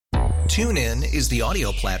TuneIn is the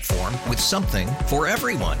audio platform with something for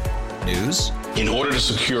everyone. News. In order to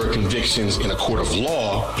secure convictions in a court of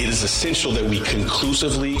law, it is essential that we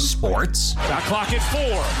conclusively. Sports. Shot clock at 4.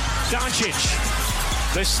 Doncic.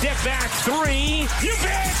 The step back 3. You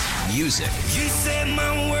bet. Music. You set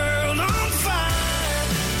my world on fire.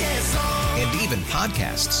 Yes, and even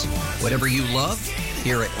podcasts. Whatever you love,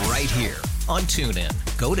 hear it right here on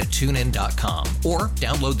TuneIn. Go to TuneIn.com or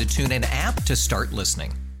download the TuneIn app to start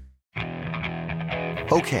listening.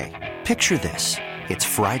 Okay, picture this. It's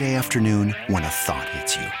Friday afternoon when a thought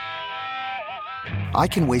hits you. I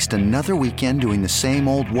can waste another weekend doing the same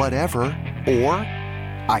old whatever, or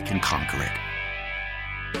I can conquer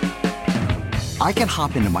it. I can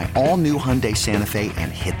hop into my all-new Hyundai Santa Fe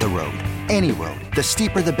and hit the road. Any road. The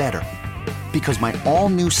steeper, the better. Because my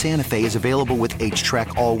all-new Santa Fe is available with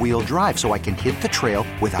H-Track all-wheel drive, so I can hit the trail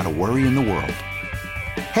without a worry in the world.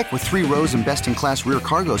 Heck, with 3 rows and best-in-class rear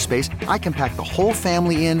cargo space, I can pack the whole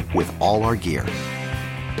family in with all our gear.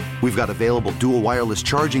 We've got available dual wireless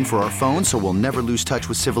charging for our phones, so we'll never lose touch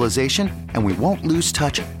with civilization, and we won't lose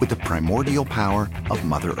touch with the primordial power of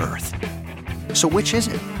Mother Earth. So which is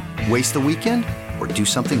it? Waste the weekend or do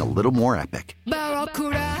something a little more epic?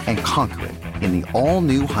 And conquer it in the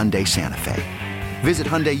all-new Hyundai Santa Fe. Visit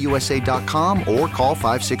HyundaiUSA.com or call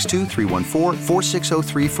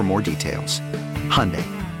 562-314-4603 for more details. Hyundai,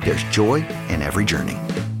 there's joy in every journey.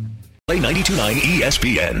 Play 92.9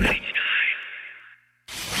 ESPN.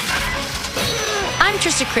 I'm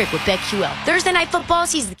Trista Crick with BetQL. Thursday Night Football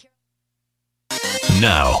sees the...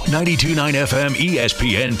 Now, 92.9 FM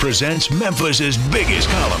ESPN presents Memphis' biggest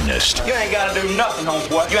columnist. You ain't got to do nothing,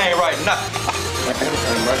 homeboy. You ain't writing nothing.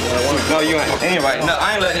 No, you ain't writing nothing.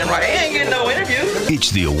 I ain't letting him write. He ain't getting no interview. It's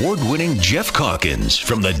the award-winning Geoff Calkins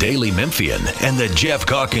from the Daily Memphian and the Geoff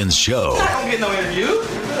Calkins Show. I don't get no interview.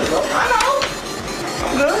 I know.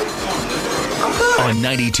 I'm good. I'm good. On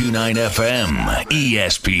 92.9 FM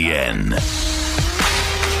ESPN.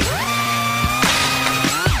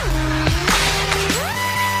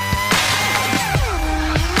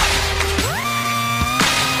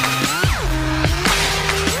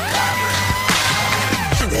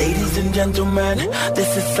 Ladies and gentlemen,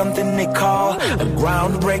 this is something they call a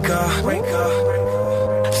groundbreaker.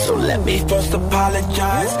 So let me first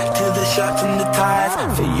apologize to the shots and the ties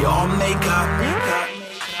for your makeup.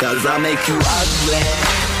 Cause I'll make you ugly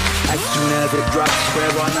as soon as it drops. We're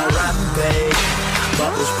on a rampage.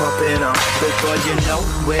 Bubbles popping up before you know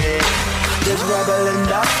it. There's rubble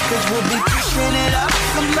enough cause we'll be pushing it up.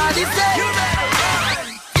 Somebody say you better run.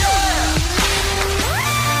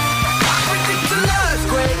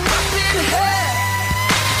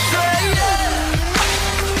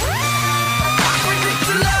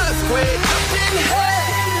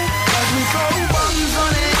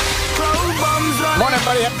 Morning,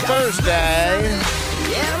 buddy. Happy Thursday.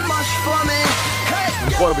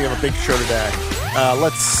 Boy, we have a big show today.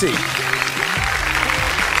 Let's see.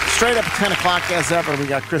 Straight up at 10 o'clock as ever, we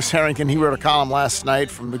got Chris Harrington. He wrote a column last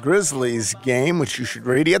night from the Grizzlies game, which you should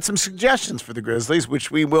read. He had some suggestions for the Grizzlies,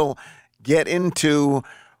 which we will get into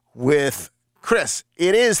with Chris.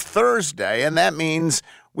 It is Thursday, and that means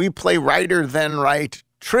we play Righter Than Right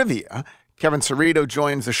trivia. Kevin Cerrito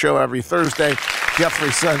joins the show every Thursday.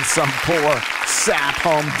 Jeffrey sends some poor sap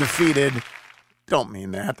home defeated. Don't mean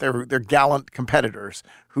that. They're gallant competitors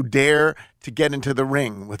who dare to get into the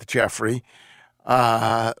ring with Jeffrey.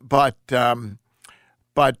 But they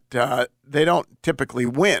don't typically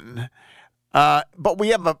win. But we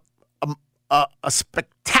have a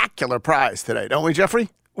spectacular prize today, don't we, Jeffrey?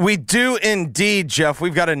 We do indeed, Geoff.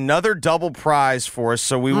 We've got another double prize for us.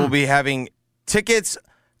 So we will be having tickets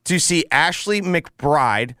to see Ashley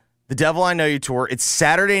McBride, The Devil I Know You tour. It's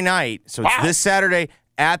Saturday night, so it's this Saturday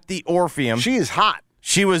at the Orpheum. She is hot.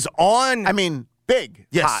 She was on. I mean, big.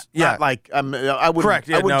 Yes, hot. yeah. Not like I would. Correct.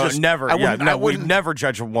 Yeah, I would no, just, never. We never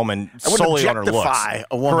judge a woman solely on her looks. Objectify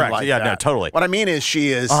a woman Correct. like yeah, that. no, totally. What I mean is, she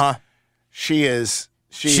is.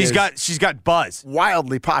 She's got buzz.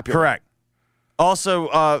 Wildly popular. Correct.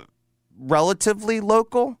 Also, relatively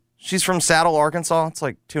local. She's from Saddle, Arkansas. It's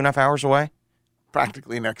like 2.5 hours away.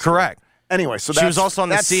 Practically next. Correct. Anyway, so she was also on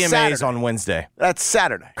the CMAs Saturday. on Wednesday. That's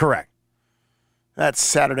Saturday. Correct. That's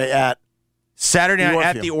Saturday at night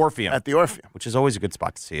at the Orpheum. At the Orpheum, which is always a good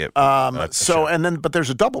spot to see it. But there's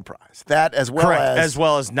a double prize. That as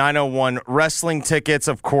well as 901 wrestling tickets,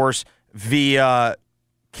 of course, via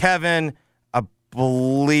Kevin. I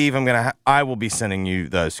believe I will be sending you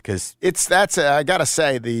those because I gotta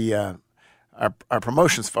say our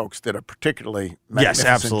promotions folks did a particularly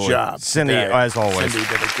magnificent job. Cindy, as always. Cindy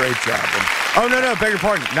did a great job. No, beg your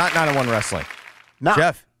pardon. Not 901 Wrestling. Not,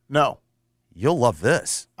 Geoff. No. you'll love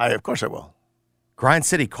this. Of course I will. Grind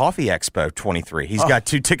City Coffee Expo 23. He's got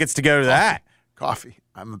 2 tickets to go to that. Coffee.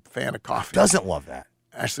 I'm a fan of coffee. Doesn't love that.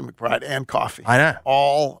 Ashley McBride and coffee. I know.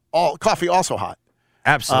 All coffee also hot.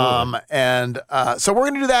 Absolutely. So we're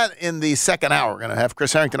going to do that in the second hour. We're going to have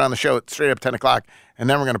Chris Harrington on the show at straight up 10 o'clock, and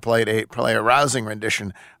then we're going to play a rousing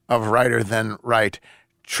rendition of Righter Than Right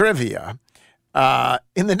trivia.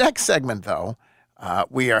 In the next segment, though,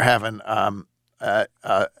 we are having an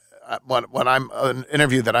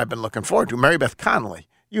interview that I've been looking forward to. Mary Beth Conley.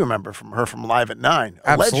 You remember her from Live at 9.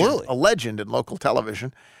 Absolutely. A legend in local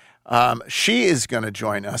television. She is going to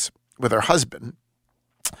join us with her husband,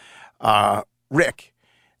 Rick.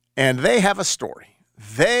 And they have a story.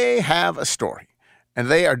 And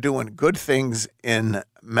they are doing good things in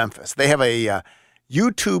Memphis. They have a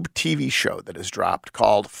YouTube TV show that has dropped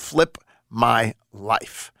called Flip My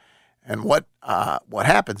Life. And what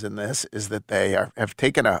happens in this is that they have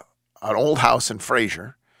taken an old house in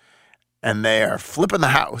Fraser, and they are flipping the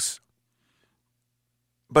house.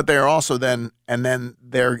 But they're also they're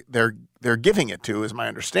giving it to, is my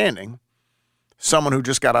understanding, someone who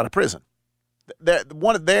just got out of prison.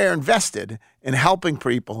 They're invested in helping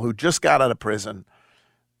people who just got out of prison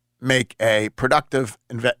make a productive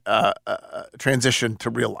transition to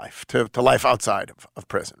real life, to life outside of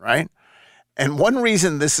prison, right? And one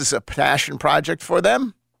reason this is a passion project for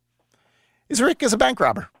them is Rick is a bank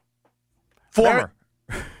robber. Former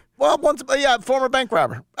bank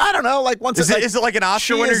robber. I don't know, like once. Is it like an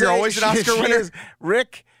Oscar winner? You're always an Oscar winner.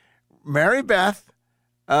 Rick, Mary Beth.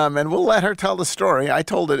 And we'll let her tell the story. I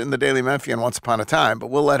told it in the Daily Memphian once upon a time, but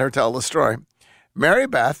we'll let her tell the story. Mary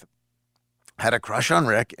Beth had a crush on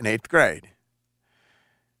Rick in 8th grade.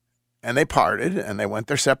 And they parted, and they went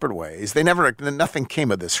their separate ways. Nothing came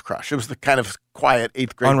of this crush. It was the kind of quiet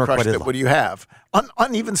 8th grade crush that what do you have?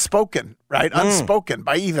 Uneven spoken, right? Unspoken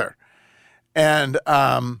by either. And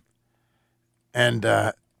one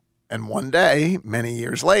day, many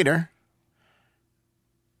years later,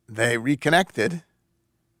 they reconnected.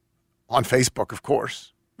 On Facebook, of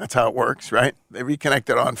course. That's how it works, right? They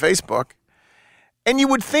reconnected on Facebook. And you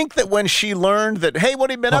would think that when she learned that, hey, what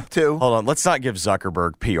have you been up to? Hold on. Let's not give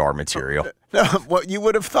Zuckerberg PR material. No, what you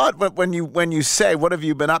would have thought when you say, what have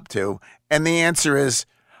you been up to? And the answer is,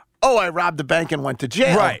 oh, I robbed a bank and went to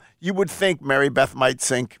jail. Right. You would think Mary Beth might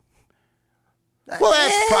think, well,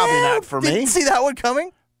 that's probably not for me. Didn't see that one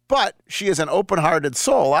coming. But she is an open-hearted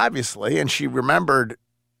soul, obviously, and she remembered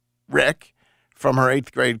Rick from her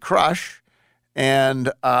 8th grade crush,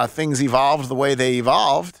 and things evolved the way they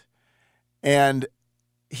evolved. And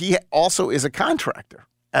he also is a contractor,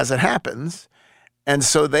 as it happens. And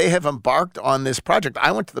so they have embarked on this project.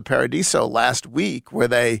 I went to the Paradiso last week where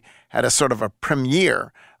they had a sort of a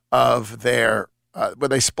premiere of their, where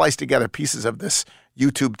they spliced together pieces of this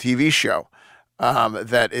YouTube TV show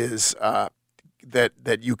that is,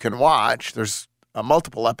 that you can watch. There's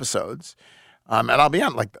multiple episodes. And I'll be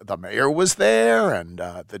honest, like the mayor was there, and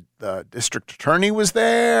the district attorney was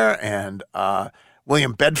there, and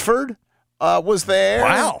William Bedford was there.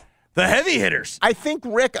 Wow, the heavy hitters. I think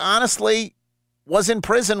Rick, honestly, was in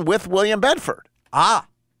prison with William Bedford. I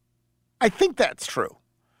think that's true.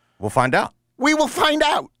 We'll find out. We will find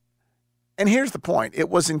out. And here's the point. It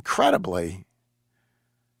was incredibly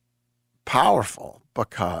powerful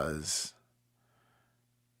because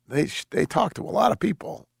they talked to a lot of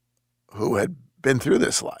people who had been through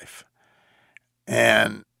this life.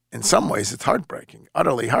 And in some ways, it's heartbreaking,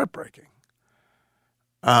 utterly heartbreaking.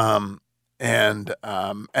 And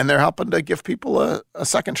they're helping to give people a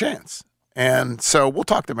second chance. And so we'll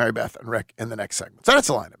talk to Mary Beth and Rick in the next segment. So that's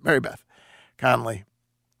the lineup. Mary Beth Conley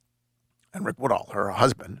and Rick Woodall, her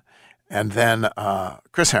husband, and then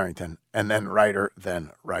Chris Harrington, and then Righter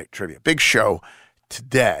Than Right trivia. Big show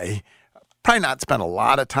today. Probably not spend a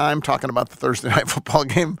lot of time talking about the Thursday night football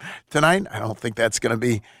game tonight. I don't think that's going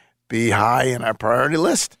to be high in our priority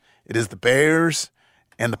list. It is the Bears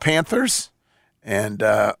and the Panthers, and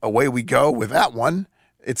away we go with that one.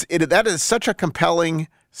 That is such a compelling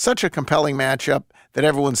matchup that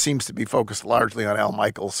everyone seems to be focused largely on Al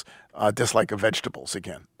Michaels' dislike of vegetables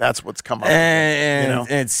again. That's what's come up. And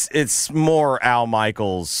it's more Al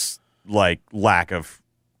Michaels' lack of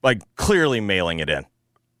clearly mailing it in.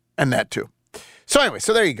 And that too. So anyway,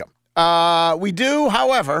 there you go. We do,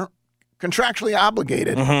 however, contractually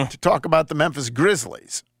obligated to talk about the Memphis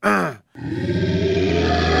Grizzlies, who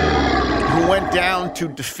went down to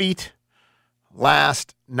defeat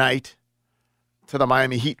last night to the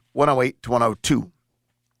Miami Heat, 108-102.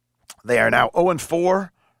 They are now 0-4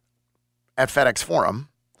 at FedEx Forum.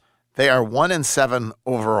 They are 1-7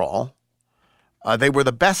 overall. They were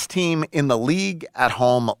the best team in the league at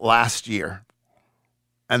home last year,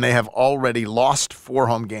 and they have already lost 4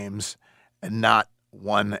 home games and not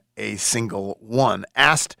won a single one.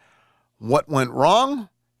 Asked what went wrong,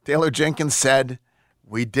 Taylor Jenkins said,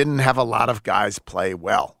 "We didn't have a lot of guys play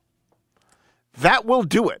well." That will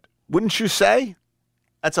do it, wouldn't you say?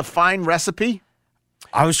 That's a fine recipe.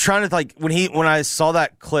 I was trying to, when I saw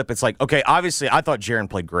that clip, it's like, okay, obviously I thought Jaren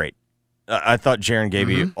played great. I thought Jaren gave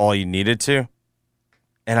you all you needed to.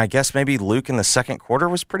 And I guess maybe Luke in the second quarter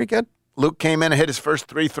was pretty good. Luke came in and hit his first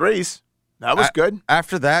 3 threes. That was good.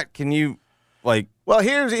 After that, can you, Well,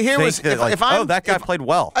 here was that guy played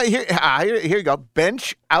well. Here you go.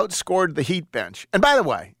 Bench outscored the Heat bench. And by the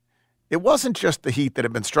way, it wasn't just the Heat that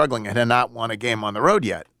had been struggling and had not won a game on the road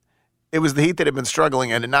yet. It was the Heat that had been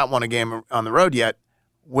struggling and had not won a game on the road yet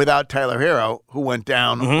without Tyler Hero, who went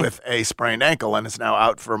down with a sprained ankle and is now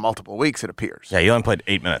out for multiple weeks, it appears. Yeah, he only played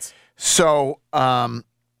 8 minutes. So, but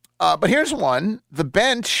here's one. The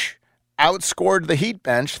bench outscored the Heat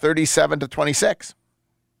bench 37-26.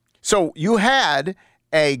 So you had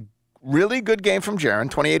a really good game from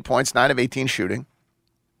Jaren, 28 points, 9 of 18 shooting.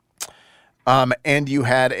 And you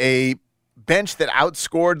had a bench that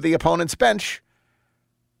outscored the opponent's bench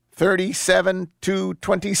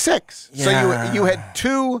 37-26. Yeah. So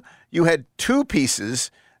you had two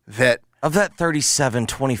pieces that of that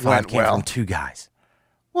 37-25 came from 2 guys.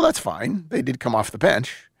 Well, that's fine. They did come off the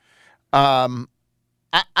bench. I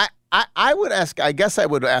would ask. I guess I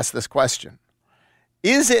would ask this question: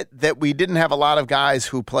 is it that we didn't have a lot of guys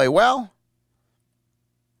who play well,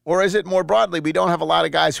 or is it more broadly we don't have a lot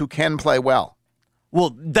of guys who can play well?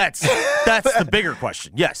 Well, that's the bigger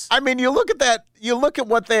question. Yes. I mean, you look at that. You look at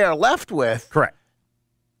what they are left with. Correct.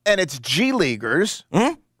 And it's G Leaguers,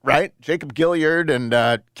 right? Jacob Gilliard and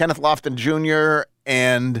Kenneth Lofton Jr.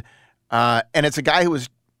 and it's a guy who was,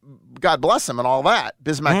 God bless him and all that,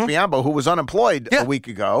 Bismack Biyombo, who was unemployed a week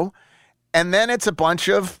ago. And then it's a bunch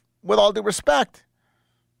of, with all due respect,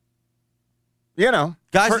 guys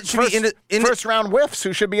that should be in first round whiffs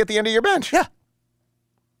who should be at the end of your bench. Yeah.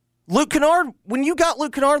 Luke Kennard, when you got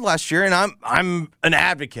Luke Kennard last year, and I'm an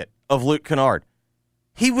advocate of Luke Kennard,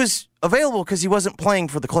 he was available because he wasn't playing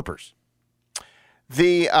for the Clippers.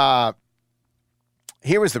 Here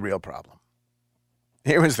was the real problem.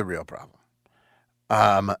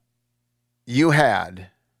 You had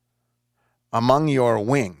among your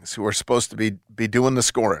wings who are supposed to be doing the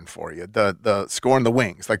scoring for you, the scoring the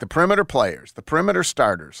wings, like the perimeter players, the perimeter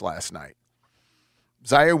starters last night.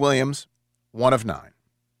 Zaire Williams, 1 of 9.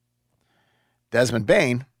 Desmond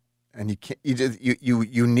Bane, and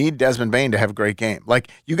you need Desmond Bane to have a great game. Like,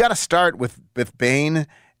 you got to start with Bane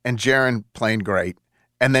and Jaren playing great,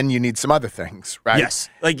 and then you need some other things, right? Yes,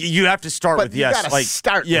 like you have to start with you gotta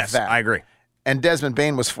start with that. I agree. And Desmond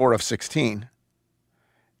Bane was 4 of 16,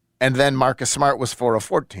 and then Marcus Smart was 4 of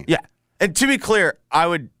 14. Yeah, and to be clear, I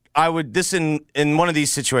would this in one of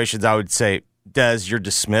these situations, I would say, Des, you're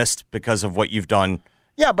dismissed because of what you've done.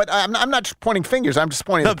 Yeah, but I'm not pointing fingers. I'm just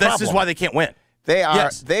pointing. No, the problem. This is why they can't win. They are.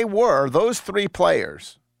 Yes. They were those 3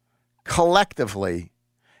 players collectively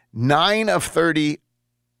 9 of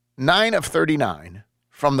 39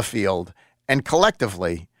 from the field, and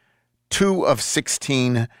collectively 2 of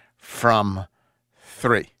 16 from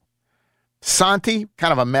 3. Santi,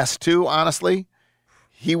 kind of a mess too, honestly.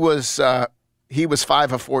 He was 5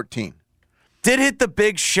 of 14. Did hit the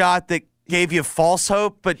big shot that gave you false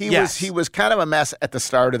hope, but he was kind of a mess at the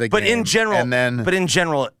start of the game. But in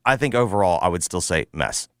general, I think overall, I would still say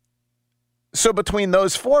mess. So between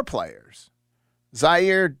those 4 players,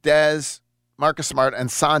 Zaire, Dez, Marcus Smart, and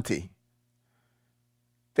Santi,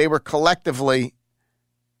 they were collectively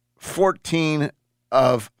 14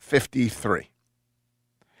 of 53.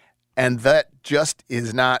 And that just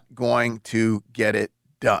is not going to get it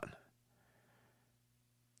done.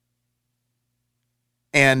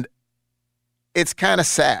 And it's kind of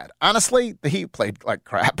sad. Honestly, the Heat played like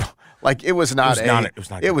crap. Like, it was not a work of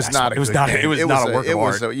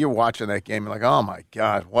art. You're watching that game, you're like, oh my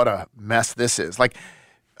God, what a mess this is. Like,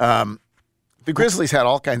 the Grizzlies had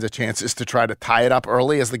all kinds of chances to try to tie it up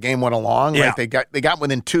early as the game went along. Yeah. Like, they got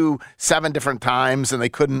within 7 different times and they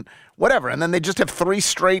couldn't, whatever. And then they just have 3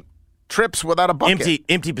 straight trips without a bucket.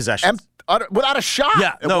 Empty possessions. Without a shot.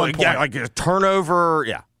 Yeah, like a turnover.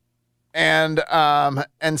 Yeah. And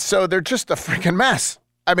so they're just a freaking mess.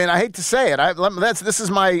 I mean, I hate to say it. This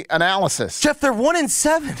is my analysis. Jeff, they're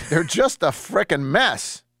 1-7. They're just a freaking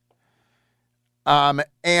mess.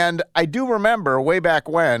 And I do remember way back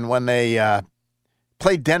when they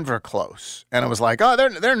played Denver close, and it was like, oh,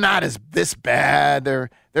 they're not this bad. They're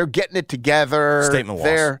getting it together. Statement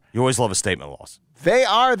loss. You always love a statement loss. They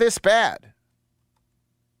are this bad.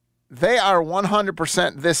 They are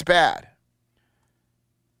 100% this bad.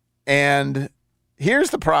 And here's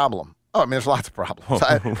the problem. Oh, I mean, there's lots of problems.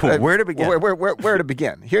 Where to begin? Where to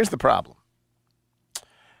begin? Here's the problem.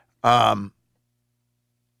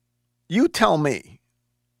 You tell me.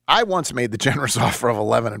 I once made the generous offer of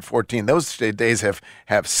 11 and 14. Those days have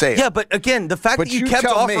sailed. Yeah, but again, the fact that you kept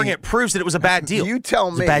offering it proves that it was a bad deal. You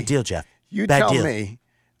tell me. It was a bad deal, Geoff. You bad tell deal. me.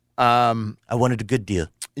 I wanted a good deal.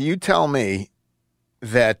 You tell me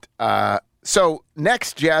that. So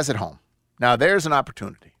next, Jazz at home. Now there's an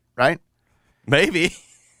opportunity, right? Maybe.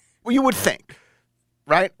 Well, you would think,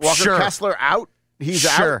 right? Walker Kessler out. He's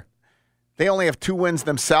out. They only have 2 wins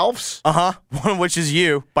themselves. One of which is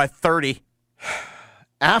you by 30.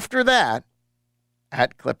 After that,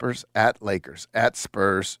 at Clippers, at Lakers, at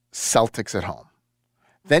Spurs, Celtics at home.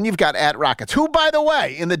 Then you've got at Rockets, who, by the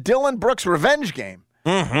way, in the Dylan Brooks revenge game,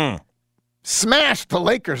 smashed the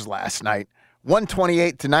Lakers last night,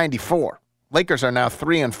 128-94. Lakers are now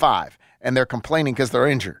 3-5, and they're complaining because they're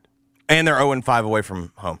injured. And they're 0-5 away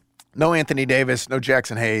from home. No Anthony Davis, no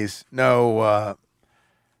Jackson Hayes, no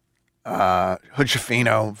Hood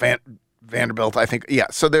Schifino, Vanderbilt, I think. Yeah,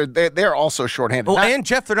 so they're also shorthanded. Well, and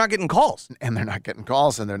Geoff, they're not getting calls. And they're not getting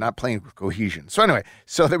calls, and they're not playing with cohesion. So anyway,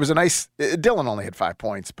 so there was a nice Dylan only had 5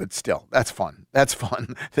 points, but still, that's fun. That's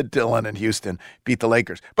fun that Dylan and Houston beat the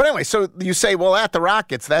Lakers. But anyway, so you say, well, at the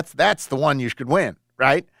Rockets, that's the one you should win,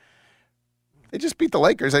 right? They just beat the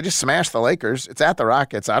Lakers. They just smashed the Lakers. It's at the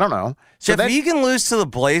Rockets. I don't know. So Geoff, if you can lose to the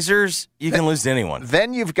Blazers, you can lose to anyone.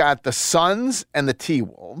 Then you've got the Suns and the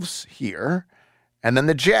T-Wolves here, and then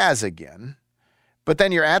the Jazz again. But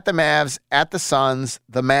then you're at the Mavs, at the Suns,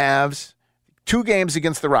 the Mavs, 2 games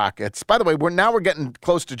against the Rockets. By the way, we're getting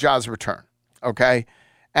close to Ja's return, okay?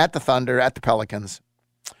 At the Thunder, at the Pelicans.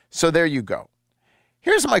 So there you go.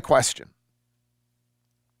 Here's my question.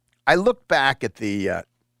 I look back at the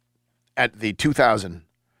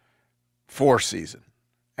 2004 season,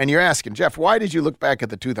 and you're asking, Geoff, why did you look back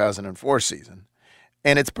at the 2004 season?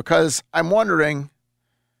 And it's because I'm wondering,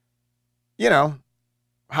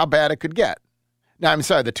 how bad it could get. Now, I'm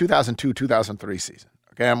sorry, the 2002-2003 season.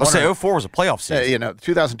 Okay, I'll say 2004 was a playoff season.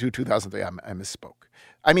 2002-2003, I misspoke.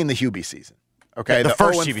 I mean the Hubie season. Okay, yeah, the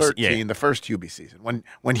first Hubie season. The first Hubie season, when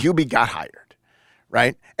Hubie got hired,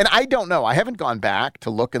 right? And I don't know. I haven't gone back to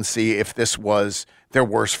look and see if this was their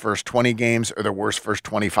worst first 20 games or their worst first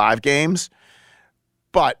 25 games.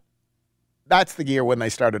 But that's the year when they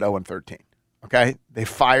started 0-13. Okay, they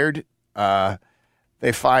fired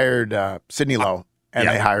Sidney Lowe and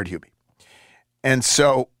they hired Hubie. And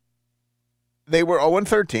so they were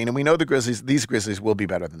 0-13, and we know these Grizzlies will be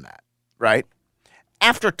better than that, right?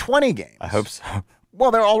 After 20 games. I hope so.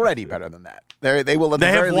 Well, they're already better than that. They will at the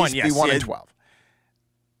very least be 1-12.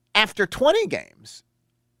 After 20 games,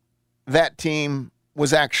 that team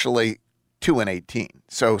was actually 2-18.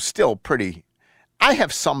 So still pretty. I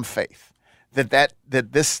have some faith that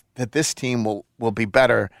this team will be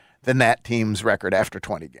better than that team's record after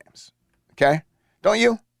 20 games. Okay? Don't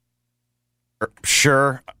you?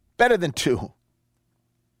 Sure. Better than 2.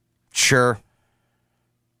 Sure.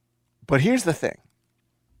 But here's the thing.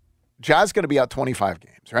 Ja's going to be out 25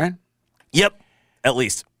 games, right? Yep. At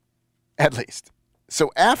least. At least.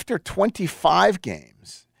 So after 25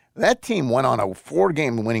 games, that team went on a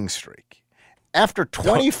 4-game winning streak. After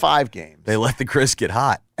 25 games. They let the Grizz get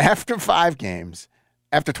hot. After 25 games,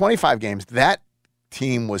 that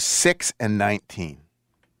team was 6-19.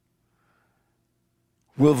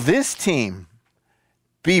 Will this team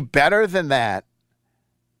be better than that,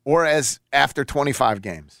 or as after 25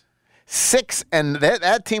 games? 6, and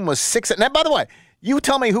that team was 6. Now, by the way, you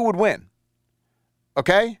tell me who would win.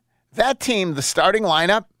 Okay? That team, the starting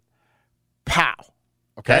lineup, pow.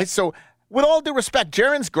 Okay? So, with all due respect,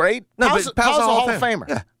 Jaren's great. No, Powell's a Hall of Famer.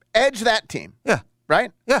 Yeah. Edge that team. Yeah.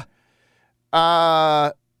 Right?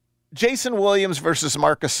 Yeah. Jason Williams versus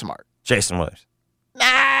Marcus Smart. Jason Williams.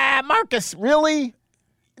 Nah, Marcus, really?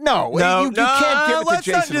 No, you can't give it to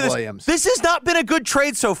Jason Williams. This has not been a good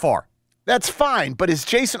trade so far. That's fine, but is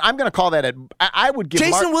Jason? I'm going to call that I would give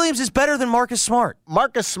Jason Williams is better than Marcus Smart.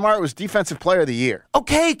 Marcus Smart was Defensive Player of the Year.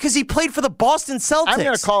 Okay, because he played for the Boston Celtics. I'm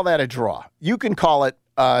going to call that a draw. You can call it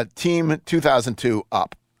Team 2002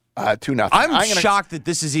 up 2-0. I'm shocked that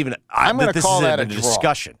this is even. I'm going to call that a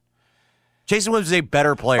discussion. Jason Williams is a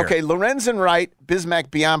better player. Okay, Lorenzen Wright, Bismack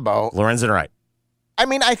Biyombo. Lorenzen Wright. I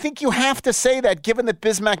mean, I think you have to say that given that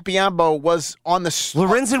Bismack Biyombo was on the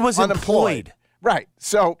Lorenzen was unemployed. Right.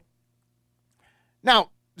 So now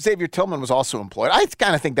Xavier Tillman was also employed. I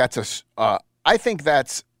kind of think that's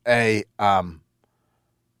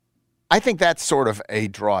sort of a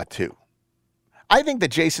draw too. I think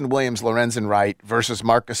that Jason Williams, Lorenzen Wright versus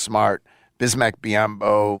Marcus Smart, Bismack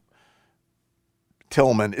Biyombo,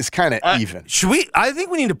 Tillman is kind of even. I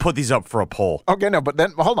think we need to put these up for a poll. Okay, no, but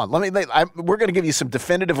then hold on. We're going to give you some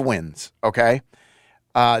definitive wins, okay?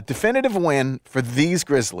 Definitive win for these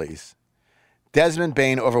Grizzlies, Desmond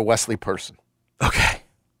Bane over Wesley Person. Okay.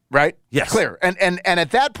 Right? Yes. Clear. And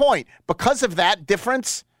at that point, because of that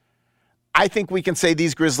difference, I think we can say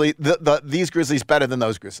these Grizzlies better than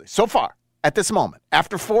those Grizzlies so far at this moment.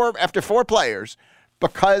 After four players,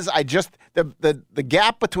 because the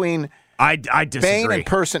gap between I disagree. Bane and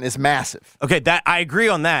Person is massive. Okay, I agree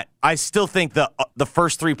on that. I still think the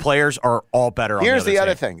first 3 players are all better. Here's the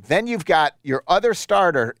other thing. Then you've got your other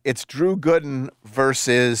starter. It's Drew Gooden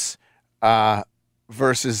versus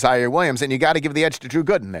Zaire Williams, and you got to give the edge to Drew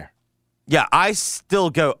Gooden there. Yeah, I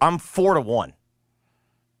still go. I'm 4-1.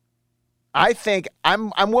 I think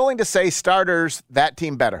I'm willing to say starters that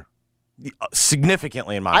team better.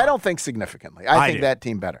 Significantly in my mind. I don't think significantly. I think that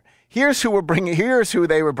team better. Here's who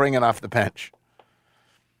they were bringing off the bench.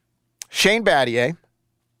 Shane Battier.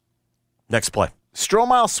 Next play.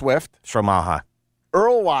 Stromile Swift. Stromile high.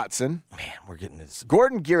 Earl Watson. Man, we're getting this.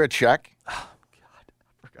 Gordon Giracek. Oh, God.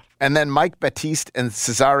 I forgot. And then Mike Batiste and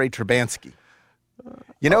Cesare Trebanski.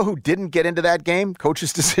 You know who didn't get into that game?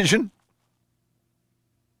 Coach's decision?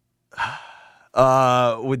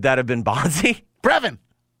 Would that have been Bonzi? Brevin,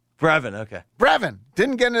 okay. Brevin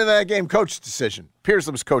didn't get into that game. Coach's decision.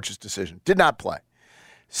 Pearson was coach's decision. Did not play.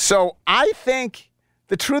 So I think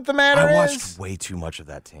the truth of the matter is, I watched way too much of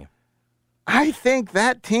that team. I think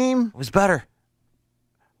that team was better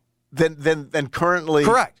than currently.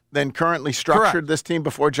 Correct. Than currently structured. Correct. This team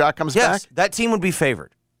before Jock comes back. Yes, that team would be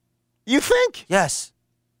favored. You think? Yes.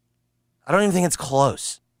 I don't even think it's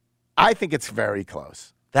close. I think it's very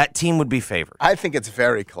close. That team would be favored. I think it's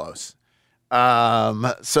very close.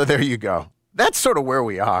 So there you go. That's sort of where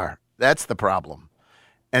we are. That's the problem.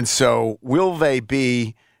 And so will they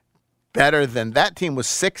be better than that team was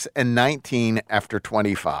 6-19 after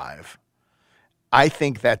 25. I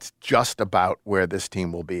think that's just about where this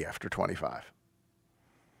team will be after 25.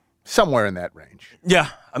 Somewhere in that range. Yeah.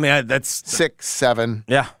 I mean, that's 6, 7.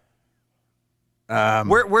 Yeah.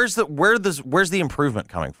 Where's the improvement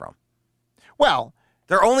coming from? Well,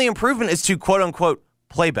 their only improvement is to quote unquote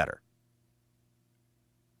play better.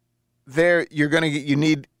 You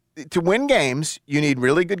need to win games. You need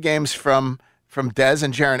really good games from Dez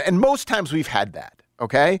and Jaren, and most times we've had that.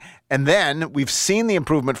 Okay, and then we've seen the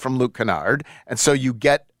improvement from Luke Kennard, and so you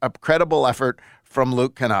get a credible effort from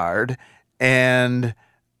Luke Kennard. And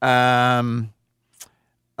listen,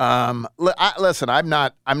 I'm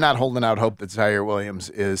not holding out hope that Zaire Williams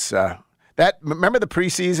is that. Remember the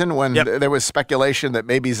preseason when there was speculation that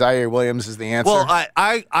maybe Zaire Williams is the answer? Well,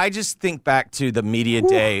 I just think back to the media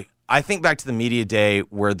day. I think back to the media day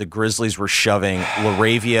where the Grizzlies were shoving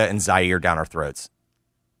LaRavia and Zaire down our throats.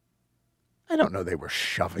 I don't know they were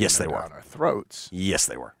shoving them down our throats. Yes,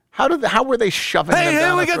 they were. How were they shoving them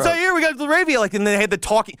down we got Zaire, we got LaRavia, and they had the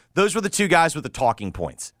talking. Those were the two guys with the talking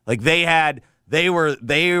points. They were.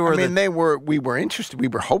 We were interested. We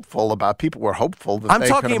were hopeful about. People were hopeful that I'm they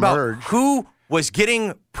talking could about emerge. Who was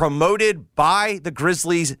getting promoted by the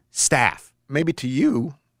Grizzlies staff. Maybe to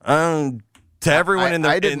you. To everyone in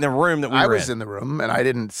the room that we were in. I was in the room, and I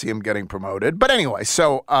didn't see him getting promoted. But anyway,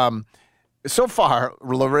 so far,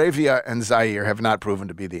 LaRavia and Zaire have not proven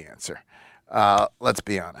to be the answer. Let's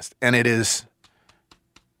be honest. And it is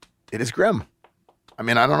grim. I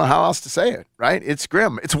mean, I don't know how else to say it, right? It's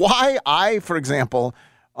grim. It's why I, for example,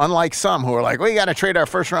 unlike some who are like, we got to trade our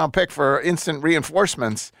first-round pick for instant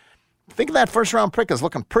reinforcements, think of that first-round pick as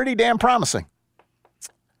looking pretty damn promising.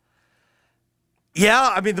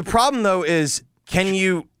 Yeah, I mean, the problem, though, is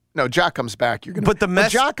No, Jock comes back. You're going to. But when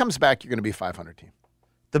Jock comes back, you're going to be a 500 team.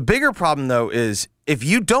 The bigger problem, though, is if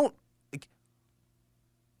you don't.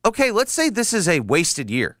 Okay, let's say this is a wasted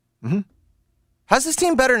year. Mm-hmm. How's this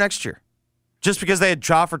team better next year? Just because they had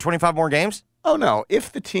Geoff for 25 more games? Oh, no.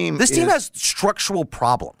 If the team This team has structural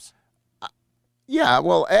problems. Yeah,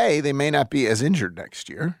 well, they may not be as injured next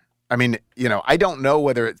year. I mean, I don't know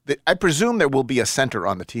whether I presume there will be a center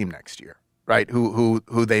on the team next year, right? Who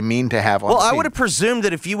they mean to have on the team. Well, I would have presumed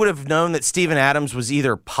that if you would have known that Steven Adams was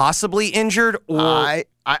either possibly injured or I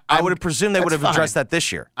would have presumed they would have addressed that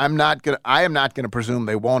this year. I am not going to presume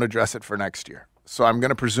they won't address it for next year. So I'm going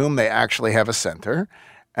to presume they actually have a center.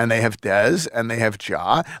 And they have Dez, and they have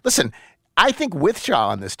Ja. Listen, I think with Ja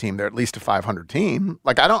on this team, they're at least a 500 team.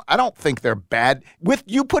 Like I don't think they're bad. With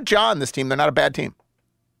you put Ja on this team, they're not a bad team.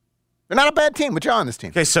 They're not a bad team with Ja on this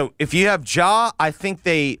team. Okay, so if you have Ja, I think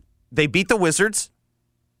they beat the Wizards.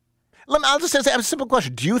 I'll just ask a simple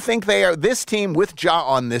question. Do you think they are, this team with Ja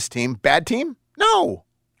on this team, bad team? No,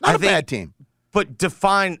 not a bad team. But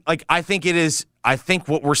define, I think it is, I think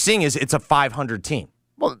what we're seeing is it's a 500 team.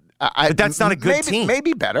 Well, but that's not a good team.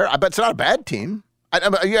 Maybe better, but it's not a bad team.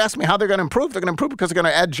 You ask me how they're going to improve. They're going to improve because they're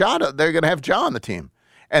going to add Ja. They're going to have Ja on the team.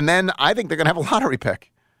 And then I think they're going to have a lottery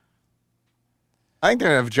pick. I think they're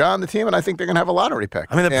going to have Ja on the team, and I think they're going to have a lottery pick.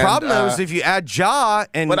 I mean, the problem, though, is if you add Ja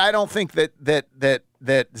and... But I don't think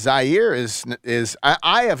that Zaire is...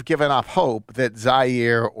 I have given up hope that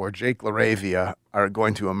Zaire or Jake LaRavia are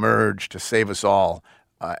going to emerge to save us all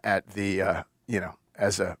at the,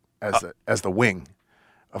 as the wing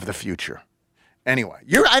of the future. Anyway,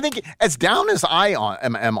 I think as down as I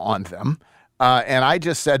am on them, and I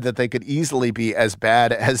just said that they could easily be as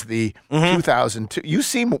bad as the 2002. You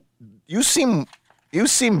seem.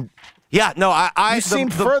 Yeah, no, I you seem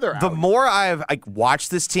further out. The more I've watched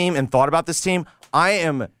this team and thought about this team, I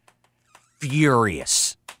am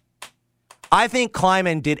furious. I think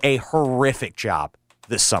Kleiman did a horrific job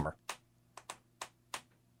this summer.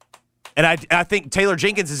 And I think Taylor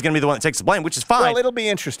Jenkins is going to be the one that takes the blame, which is fine. Well, it'll be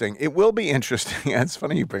interesting. It will be interesting. It's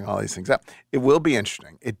funny you bring all these things up. It will be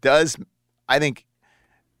interesting. It does. I think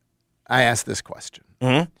I asked this question.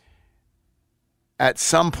 Mm-hmm. At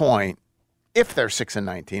some point, if they're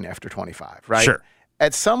 6-19 after 25, right? Sure.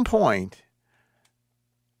 At some point,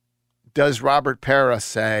 does Robert Parra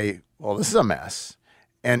say, well, this is a mess,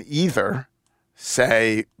 and either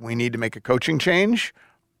say we need to make a coaching change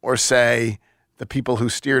or say the people who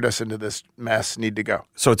steered us into this mess need to go?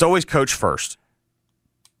 So it's always coach first.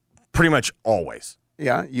 Pretty much always.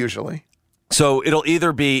 Yeah, usually. So it'll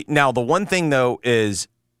either be... Now, the one thing, though, is...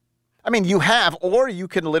 I mean, you have, or you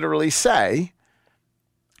can literally say...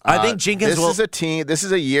 I think Jenkins will... This is a team, this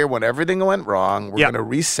is a year when everything went wrong. We're going to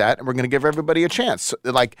reset, and we're going to give everybody a chance. So,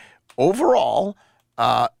 overall...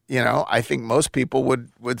 I think most people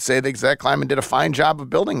would say that Zach Kleiman did a fine job of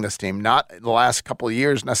building this team. Not the last couple of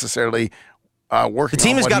years necessarily working. The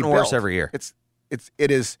team has gotten worse built. every year.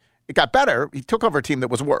 It got better. He took over a team that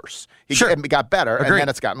was worse. It got better, Agreed. and then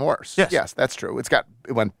it's gotten worse. Yes, that's true. It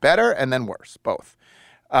went better and then worse, both.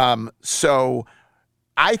 So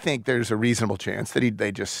I think there's a reasonable chance that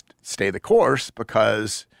they just stay the course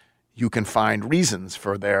because you can find reasons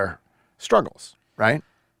for their struggles, right?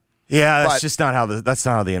 Yeah, that's just not how that's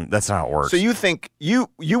not how it works. So you think you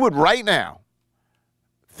would right now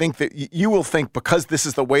think that you will think because this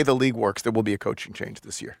is the way the league works, there will be a coaching change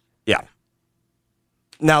this year? Yeah.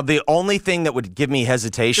 Now the only thing that would give me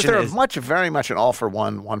hesitation is very much an all for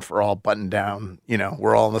one for all, button down.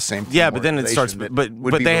 We're all in the same team. Yeah, but then it starts. But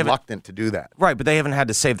they be reluctant to do that, right? But they haven't had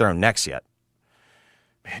to save their own necks yet.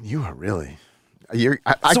 Man, you are really.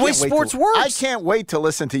 It's the way sports works. I can't wait to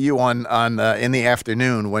listen to you on in the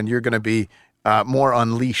afternoon when you're going to be more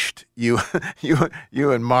unleashed. You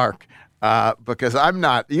and Mark, because I'm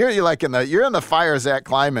not. You're in the fire Zach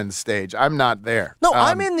Kleiman stage. I'm not there. No,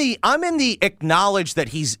 I'm in the acknowledge that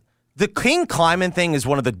he's the King Kleiman thing is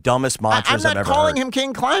one of the dumbest mantras I've ever heard. I'm not calling him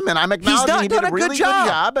King Kleiman. I'm acknowledging he did a really good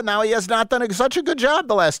job, and now he has not done such a good job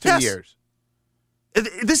the last 2 years.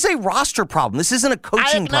 This is a roster problem. This isn't a coaching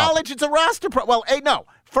problem. I acknowledge it's a roster problem. Well, no.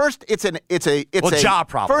 First, it's a job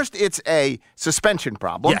problem. First, it's a suspension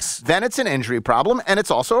problem. Yes. Then it's an injury problem, and it's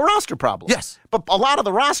also a roster problem. Yes. But a lot of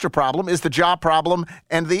the roster problem is the job problem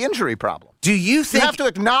and the injury problem. Do you think you have to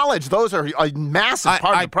acknowledge those are a massive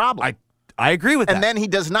part of the problem? I agree with that. And then he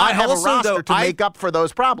does not have a roster to make up for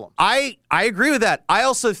those problems. I agree with that. I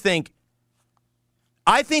also think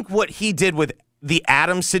what he did with the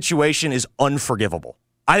Adams situation is unforgivable.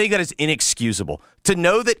 I think that is inexcusable. To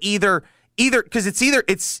know that either because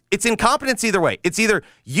it's incompetence either way. It's either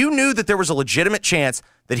you knew that there was a legitimate chance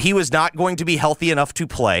that he was not going to be healthy enough to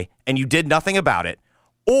play and you did nothing about it,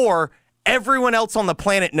 or everyone else on the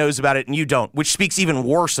planet knows about it and you don't, which speaks even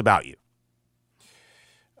worse about you.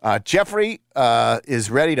 Jeffrey is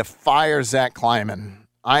ready to fire Zach Kleiman.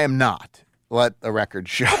 I am not. Let the record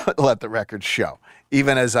show.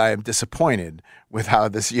 Even as I am disappointed with how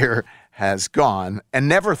this year has gone and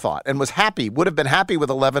never thought and would have been happy with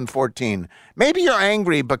 11-14. Maybe you're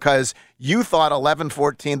angry because you thought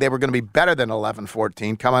 11-14, they were going to be better than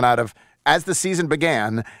 11-14 coming out of as the season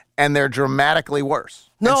began, and they're dramatically worse.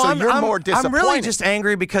 No, so you're more disappointed. I'm really just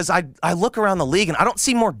angry because I look around the league and I don't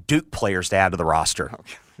see more Duke players to add to the roster.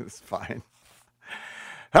 Okay, that's fine.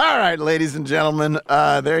 All right, ladies and gentlemen,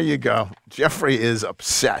 there you go. Jeffrey is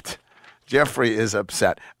upset.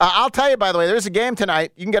 I'll tell you, by the way, there's a game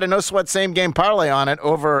tonight. You can get a no-sweat same-game parlay on it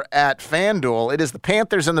over at FanDuel. It is the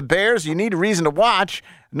Panthers and the Bears. You need a reason to watch.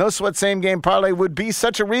 No-sweat same-game parlay would be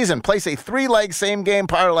such a reason. Place a 3-leg same-game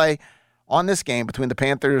parlay on this game between the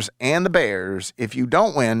Panthers and the Bears. If you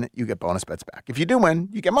don't win, you get bonus bets back. If you do win,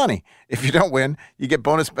 you get money. If you don't win, you get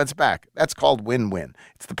bonus bets back. That's called win-win.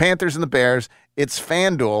 It's the Panthers and the Bears. It's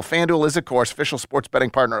FanDuel. FanDuel is, of course, official sports betting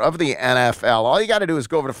partner of the NFL. All you got to do is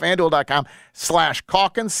go over to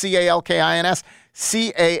FanDuel.com/Calkins, C-A-L-K-I-N-S,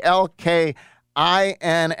 C-A-L-K-I-N-S,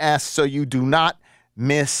 so you do not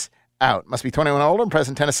miss out. Must be 21 or older and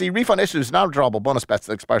present in Tennessee. Refund issues, non-withdrawable bonus bets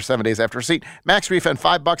that expire 7 days after receipt. Max refund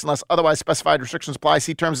 $5 unless otherwise specified. Restrictions apply.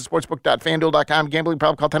 See terms at sportsbook.fanduel.com. Gambling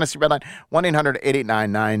problem? Call Tennessee Redline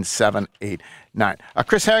 1-800-889-9789.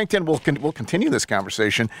 Chris Harrington will continue this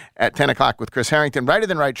conversation at 10 o'clock with Chris Harrington. Righter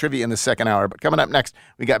than right trivia in the second hour. But coming up next,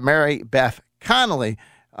 we got Mary Beth Conley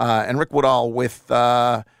and Rick Woodall with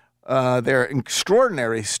their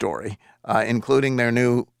extraordinary story, including their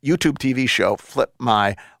new YouTube TV show, Flip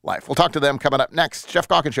My Life. We'll talk to them coming up next. Geoff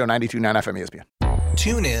Calkins Show, 92.9 FM ESPN.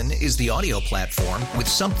 TuneIn is the audio platform with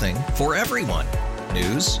something for everyone.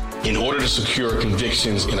 News. In order to secure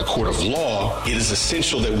convictions in a court of law, it is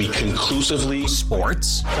essential that we conclusively.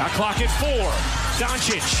 Sports. The clock at 4.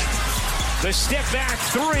 Doncic. The step back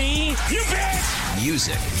 3. You bet.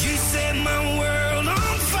 Music. You set my world on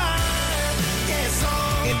fire. Yes,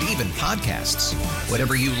 and even podcasts.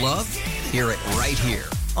 Whatever you love, hear it right here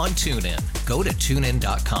on TuneIn. Go to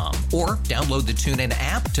TuneIn.com or download the TuneIn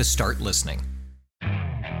app to start listening.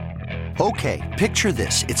 Okay, picture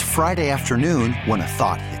this. It's Friday afternoon when a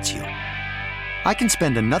thought hits you. I can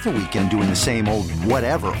spend another weekend doing the same old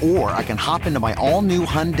whatever, or I can hop into my all-new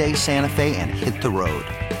Hyundai Santa Fe and hit the road.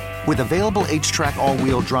 With available H-Track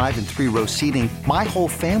all-wheel drive and 3-row seating, my whole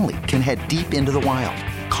family can head deep into the wild.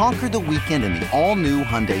 Conquer the weekend in the all-new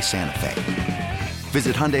Hyundai Santa Fe.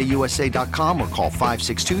 Visit HyundaiUSA.com or call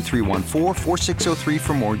 562-314-4603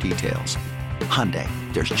 for more details. Hyundai,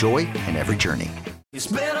 there's joy in every journey.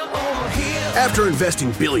 After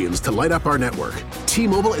investing billions to light up our network,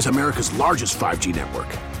 T-Mobile is America's largest 5G network.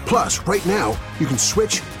 Plus, right now, you can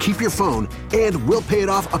switch, keep your phone, and we'll pay it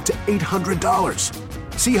off up to $800.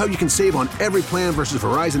 See how you can save on every plan versus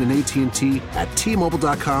Verizon and AT&T at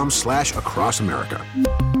T-Mobile.com/across America.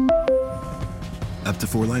 Up to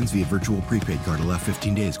 4 lines via virtual prepaid card. Allow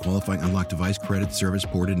 15 days. Qualifying unlocked device credit service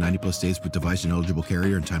ported 90+ states with device and eligible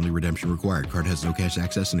carrier and timely redemption required. Card has no cash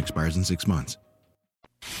access and expires in 6 months.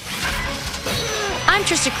 I'm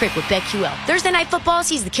Trista Crick with BetQL. Thursday Night Football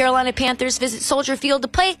sees the Carolina Panthers visit Soldier Field to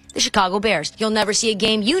play the Chicago Bears. You'll never see a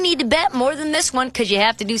game you need to bet more than this one because you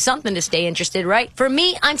have to do something to stay interested, right? For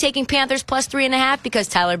me, I'm taking Panthers plus 3.5 because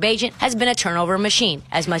Tyler Bagent has been a turnover machine.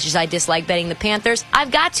 As much as I dislike betting the Panthers,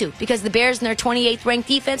 I've got to because the Bears and their 28th ranked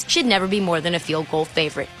defense should never be more than a field goal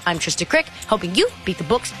favorite. I'm Trista Crick, hoping you beat the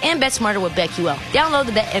books and bet smarter with BetQL. Download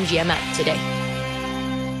the BetMGM app today.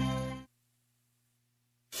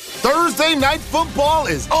 Thursday Night Football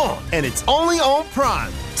is on, and it's only on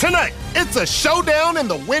Prime. Tonight, it's a showdown in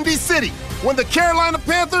the Windy City when the Carolina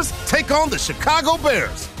Panthers take on the Chicago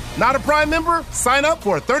Bears. Not a Prime member? Sign up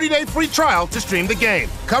for a 30-day free trial to stream the game.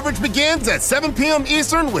 Coverage begins at 7 p.m.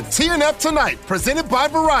 Eastern with TNF Tonight, presented by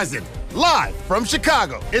Verizon. Live from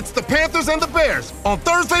Chicago, it's the Panthers and the Bears on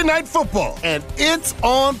Thursday Night Football, and it's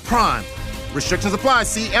on Prime. Restrictions apply.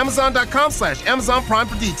 See Amazon.com/Amazon Prime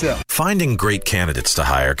for details. Finding great candidates to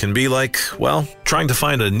hire can be like, well, trying to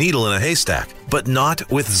find a needle in a haystack, but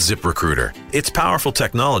not with ZipRecruiter. Its powerful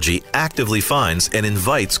technology actively finds and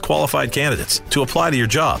invites qualified candidates to apply to your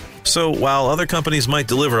job. So while other companies might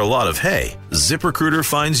deliver a lot of hay, ZipRecruiter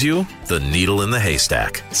finds you the needle in the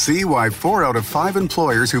haystack. See why 4 out of 5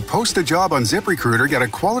 employers who post a job on ZipRecruiter get a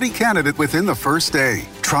quality candidate within the first day.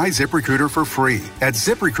 Try ZipRecruiter for free at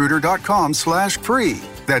ZipRecruiter.com/free.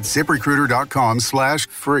 That's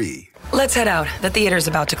ZipRecruiter.com/free. Let's head out. The theater's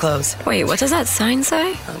about to close. Wait, what does that sign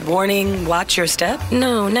say? Warning, watch your step?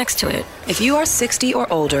 No, next to it. If you are 60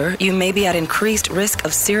 or older, you may be at increased risk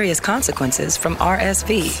of serious consequences from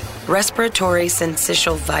RSV, respiratory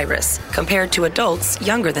syncytial virus, compared to adults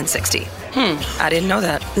younger than 60. I didn't know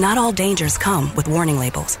that. Not all dangers come with warning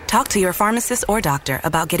labels. Talk to your pharmacist or doctor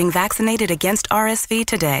about getting vaccinated against RSV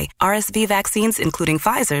today. RSV vaccines, including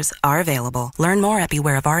Pfizer's, are available. Learn more at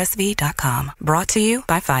bewareofrsv.com. Brought to you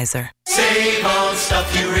by Pfizer. Save on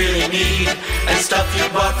stuff you really need and stuff you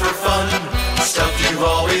bought for fun. Stuff you've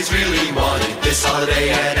always really wanted this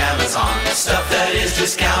holiday at Amazon. Stuff that is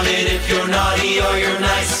discounted if you're naughty or you're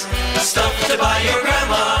nice. Stuff to buy your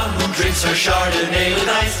grandma who drinks her Chardonnay with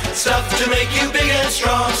ice. Stuff to make you big and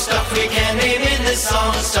strong. Stuff we can't name in this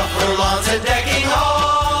song. Stuff for lawns and decking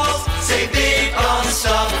halls. Save big on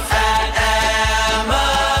stuff at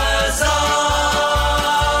Amazon.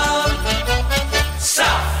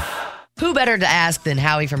 Stuff. Pooh better to ask than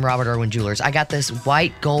Howie from Robert Irwin Jewelers? I got this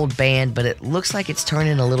white gold band, but it looks like it's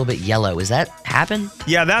turning a little bit yellow. Is that happen?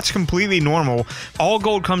 Yeah, that's completely normal. All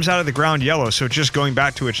gold comes out of the ground yellow, so it's just going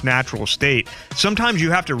back to its natural state. Sometimes you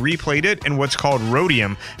have to replate it in what's called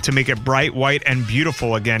rhodium to make it bright white and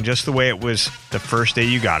beautiful again, just the way it was the first day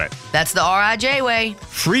you got it. That's the RIJ way.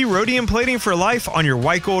 Free rhodium plating for life on your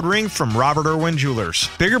white gold ring from Robert Irwin Jewelers.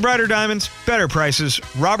 Bigger, brighter diamonds, better prices.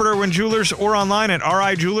 Robert Irwin Jewelers or online at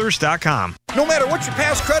rijewelers.com. No matter what your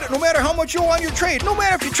past credit, no matter how much you owe on your trade, no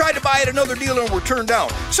matter if you tried to buy at another dealer and were turned down,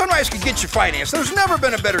 Sunrise can get you financed. There's never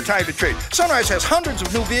been a better time to trade. Sunrise has hundreds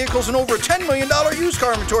of new vehicles and over a $10 million used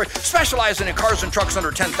car inventory, specializing in cars and trucks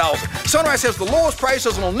under $10,000. Sunrise has the lowest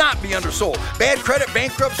prices and will not be undersold. Bad credit,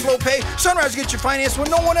 bankrupt, slow pay, Sunrise gets you financed when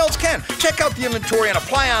no one else can. Check out the inventory and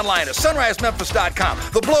apply online at sunrisememphis.com.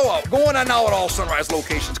 The blowout going on now at all Sunrise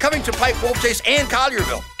locations, Covington, Pike, Wolf Chase, and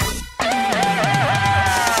Collierville.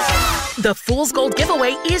 The Fool's Gold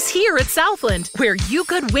giveaway is here at Southland, where you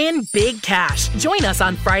could win big cash. Join us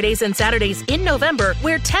on Fridays and Saturdays in November,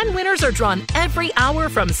 where 10 winners are drawn every hour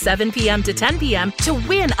from 7 p.m. to 10 p.m. to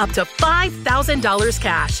win up to $5,000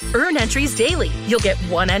 cash. Earn entries daily. You'll get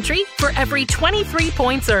one entry for every 23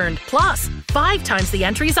 points earned, plus 5 times the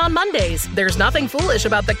entries on Mondays. There's nothing foolish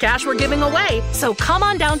about the cash we're giving away, so come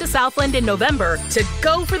on down to Southland in November to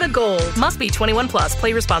go for the gold. Must be 21 plus.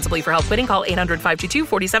 Play responsibly. For help quitting, call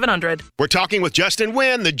 800-522-4700. We're talking with Justin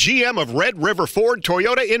Wynn, the GM of Red River Ford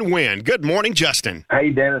Toyota in Wynn. Good morning, Justin. Hey,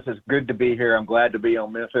 Dennis. It's good to be here. I'm glad to be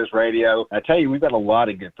on Memphis Radio. I tell you, we've got a lot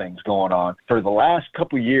of good things going on. For the last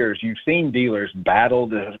couple of years, you've seen dealers battle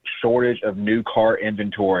the shortage of new car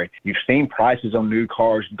inventory. You've seen prices on new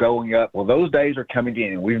cars going up. Well, those days are coming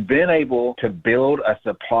in. We've been able to build a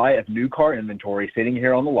supply of new car inventory sitting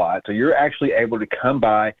here on the lot. So you're actually able to come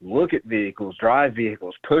by, look at vehicles, drive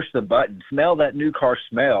vehicles, push the button, smell that new car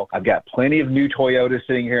smell. I've got plenty of new Toyotas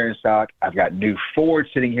sitting here in stock. I've got new Fords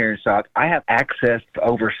sitting here in stock. I have access to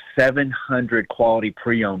over 700 quality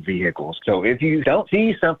pre-owned vehicles. So if you don't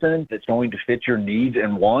see something that's going to fit your needs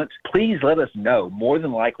and wants, please let us know. More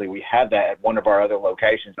than likely, we have that at one of our other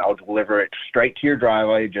locations. I'll deliver it straight to your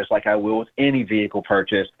driveway, just like I will with any vehicle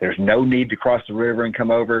purchase. There's no need to cross the river and come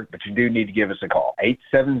over, but you do need to give us a call.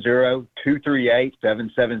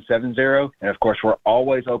 870-238-7770. And of course, we're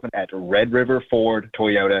always open at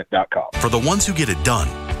redriverfordtoyota.com. For the ones who get it done,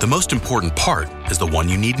 the most important part is the one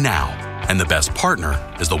you need now. And the best partner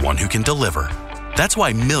is the one who can deliver. That's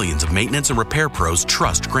why millions of maintenance and repair pros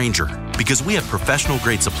trust Grainger, because we have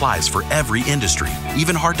professional-grade supplies for every industry,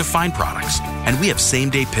 even hard-to-find products. And we have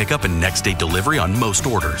same-day pickup and next-day delivery on most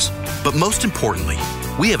orders. But most importantly,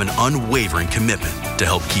 we have an unwavering commitment to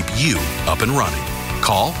help keep you up and running.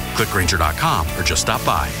 Call, click Grainger.com, or just stop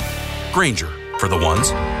by. Grainger, for the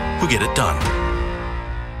ones who get it done.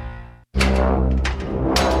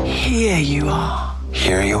 Here you are.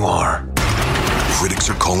 Here you are. Critics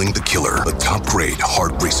are calling The Killer a top-grade,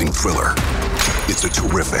 heart-racing thriller. It's a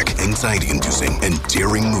terrific, anxiety-inducing, and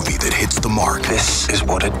daring movie that hits the mark. This is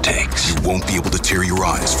what it takes. You won't be able to tear your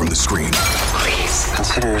eyes from the screen. Please,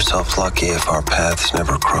 consider yourself lucky if our paths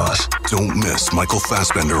never cross. Don't miss Michael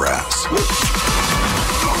Fassbender as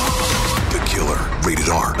The Killer. Rated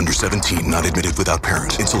R. Under 17. Not admitted without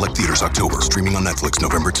parent. In select theaters October. Streaming on Netflix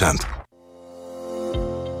November 10th.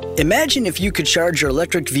 Imagine if you could charge your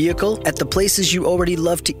electric vehicle at the places you already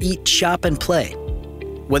love to eat, shop, and play.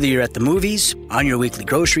 Whether you're at the movies, on your weekly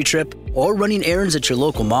grocery trip, or running errands at your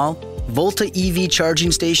local mall, Volta EV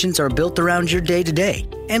charging stations are built around your day-to-day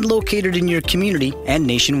and located in your community and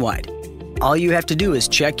nationwide. All you have to do is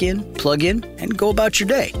check in, plug in, and go about your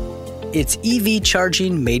day. It's EV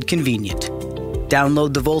charging made convenient.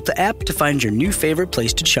 Download the Volta app to find your new favorite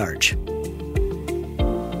place to charge.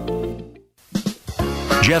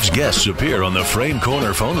 Geoff's guests appear on the Frame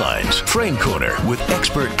Corner phone lines. Frame Corner, with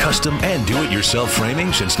expert custom and do-it-yourself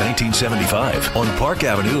framing since 1975 on Park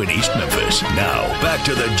Avenue in East Memphis. Now, back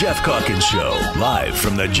to the Geoff Calkins Show, live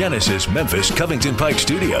from the Genesis Memphis Covington Pike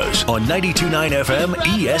Studios on 92.9 FM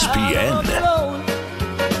ESPN.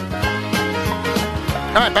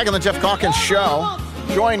 All right, back on the Geoff Calkins Show.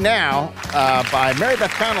 Joined now by Mary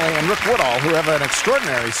Beth Conley and Rick Woodall, who have an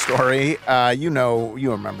extraordinary story.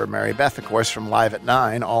 You remember Mary Beth, of course, from Live at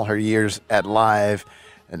 9, all her years at Live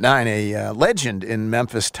at 9, a legend in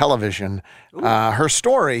Memphis television. Her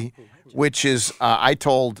story, which is I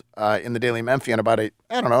told in the Daily Memphian about a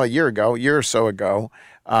year or so ago,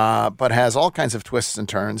 but has all kinds of twists and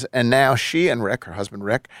turns. And now she and Rick, her husband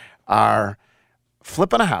Rick, are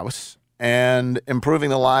flipping a house and improving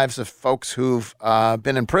the lives of folks who've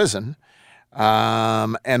been in prison.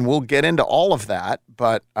 And we'll get into all of that.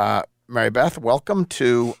 But Mary Beth, welcome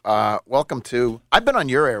to. I've been on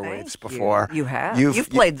your airwaves before. You have. You've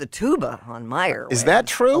played the tuba on my airwaves. Is that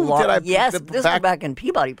true? Yes, this was back in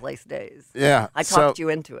Peabody Place days. Yeah, I talked you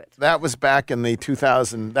into it. That was back in the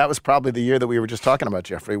 2000. That was probably the year that we were just talking about,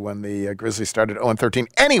 Jeffrey, when the Grizzlies started 0-13.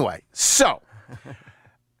 Anyway, so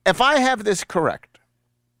if I have this correct,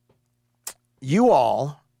 you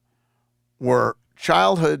all were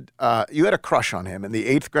childhood. You had a crush on him in the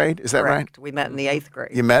 8th grade. Is that Correct. right? We met in the 8th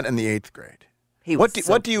grade. You met in the 8th grade.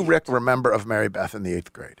 What do you, Rick, remember of Mary Beth in the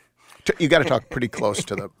 8th grade? You got to talk pretty close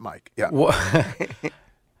to the mic. Yeah.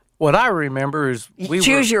 What I remember is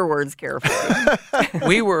choose your words carefully.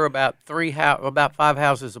 We were about 5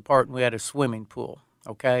 houses apart, and we had a swimming pool.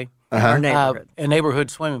 Okay, our neighborhood, a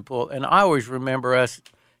neighborhood swimming pool, and I always remember us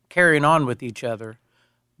carrying on with each other.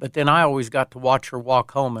 But then I always got to watch her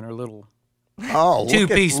walk home in her little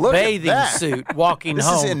two-piece bathing suit, walking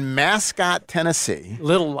home. This is in Mascot, Tennessee.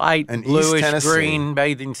 Little light bluish green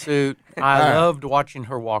bathing suit. I loved watching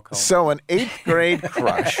her walk home. So an 8th grade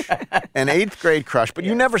crush, but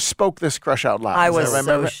you never spoke this crush out loud. I was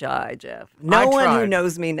so shy, Jeff. No one who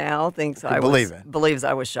knows me now thinks believes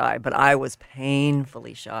I was shy, but I was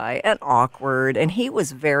painfully shy and awkward, and he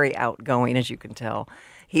was very outgoing, as you can tell.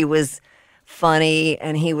 He was funny,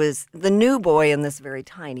 and he was the new boy in this very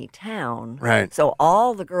tiny town. Right. So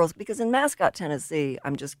all the girls, because in Mascot, Tennessee,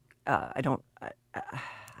 I'm just I don't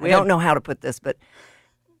know how to put this, but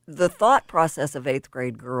the thought process of 8th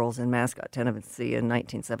grade girls in Mascot, Tennessee in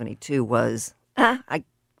 1972 was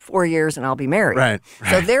 4 years and I'll be married. Right.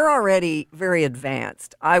 So they're already very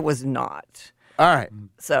advanced. I was not. All right.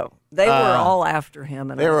 So they were all after him,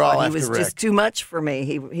 and they were all he after was Rick. Just too much for me.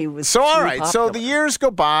 He was so all right. popular. So the years go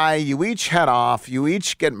by. You each head off. You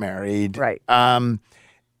each get married. Right. And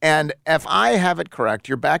if I have it correct,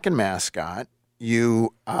 you're back in Mascot. You're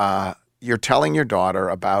telling your daughter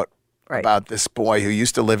about this boy who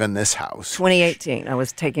used to live in this house. 2018, I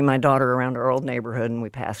was taking my daughter around our old neighborhood, and we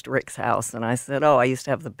passed Rick's house, and I said, I used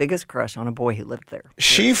to have the biggest crush on a boy who lived there.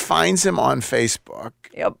 She finds him on Facebook.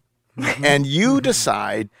 Yep. And you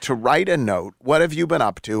decide to write a note. What have you been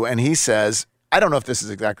up to? And he says, I don't know if this is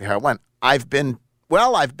exactly how it went. I've been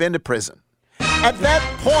to prison. At that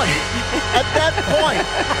point,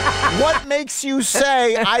 what makes you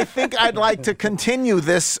say, I think I'd like to continue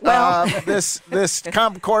this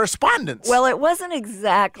correspondence? Well, it wasn't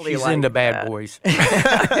exactly She's like into bad that. boys.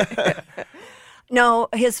 No,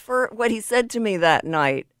 what he said to me that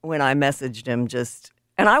night when I messaged him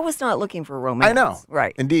and I was not looking for romance. I know.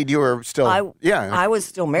 Right. Indeed, you were still, I was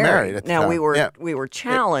still married. At the now, time. we were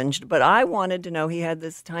challenged, but I wanted to know he had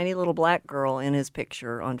this tiny little black girl in his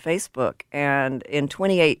picture on Facebook. And in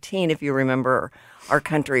 2018, if you remember, our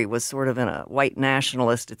country was sort of in a white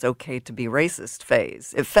nationalist, it's okay to be racist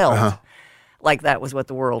phase. It felt like that was what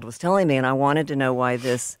the world was telling me. And I wanted to know why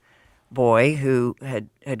this boy who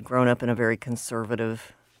had grown up in a very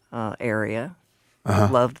conservative area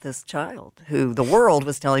loved this child who the world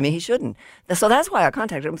was telling me he shouldn't. So that's why I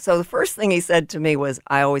contacted him. So the first thing he said to me was,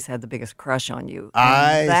 I always had the biggest crush on you.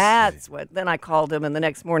 Then I called him, and the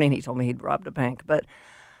next morning he told me he'd robbed a bank. But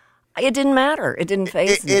it didn't matter. It didn't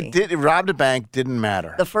faze me. It robbed a bank didn't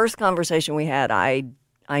matter. The first conversation we had, I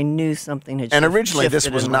knew something had shifted. And originally this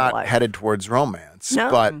was in my not life. headed towards romance.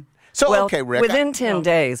 No. But Well, okay, Rick. within 10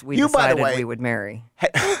 days, we decided we would marry.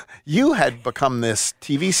 You had become this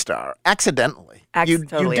TV star accidentally. You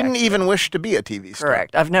didn't even wish to be a TV star.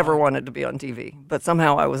 Correct. I've never wanted to be on TV, but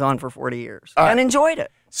somehow I was on for 40 years and enjoyed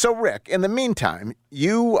it. So, Rick, in the meantime,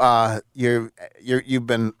 you're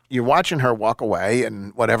watching her walk away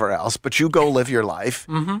and whatever else, but you go live your life.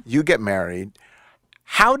 Mm-hmm. You get married.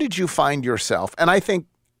 How did you find yourself? And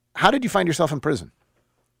how did you find yourself in prison?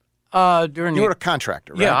 You were a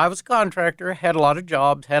contractor, right? Yeah, I was a contractor, had a lot of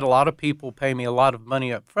jobs, had a lot of people pay me a lot of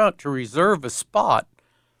money up front to reserve a spot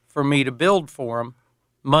for me to build for them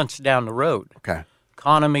months down the road. Okay.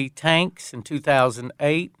 Economy tanks in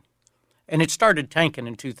 2008, and it started tanking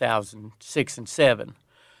in 2006 and 7.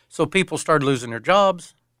 So people started losing their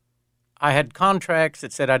jobs. I had contracts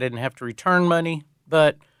that said I didn't have to return money,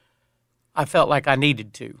 but I felt like I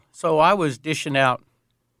needed to. So I was dishing out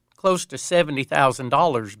close to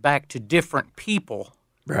 $70,000 back to different people.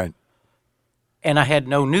 Right. And I had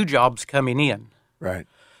no new jobs coming in. Right.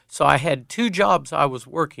 So I had 2 jobs I was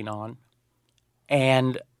working on,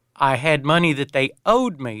 and I had money that they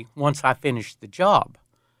owed me once I finished the job.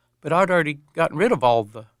 But I'd already gotten rid of all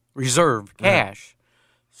the reserve cash,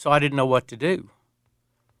 so I didn't know what to do.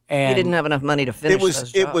 And you didn't have enough money to finish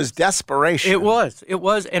those jobs. It was desperation. It was,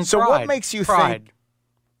 and so pride. what makes you think?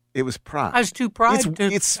 It was pride. I was too proud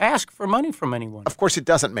to ask for money from anyone. Of course, it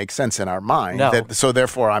doesn't make sense in our mind. No. So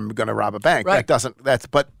therefore, I'm going to rob a bank. Right. That doesn't. That's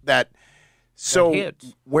but that. So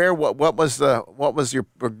hits. what was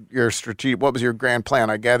your strategy? What was your grand plan?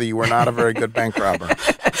 I gather you were not a very good bank robber.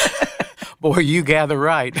 Boy, you gather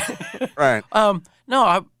right. Right.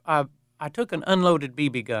 No, I took an unloaded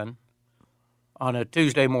BB gun on a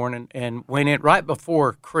Tuesday morning and went in right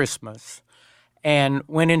before Christmas and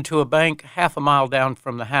went into a bank half a mile down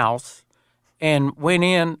from the house and went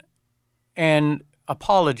in and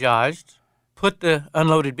apologized, put the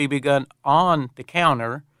unloaded BB gun on the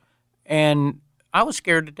counter, and I was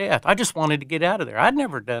scared to death. I just wanted to get out of there. I'd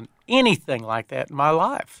never done anything like that in my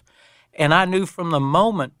life. And I knew from the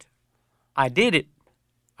moment I did it,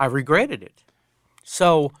 I regretted it.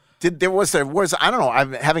 So was I don't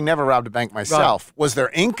know, having never robbed a bank myself, right. Was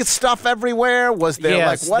there ink stuff everywhere? Was there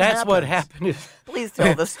yes, what that's happened? What happened. Please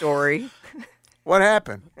tell the story. What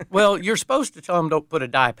happened? Well, you're supposed to tell them don't put a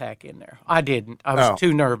die pack in there. I didn't. I was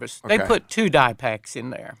too nervous. Okay. They put 2 die packs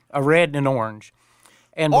in there, a red and an orange.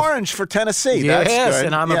 And orange for Tennessee. Yes, that's good.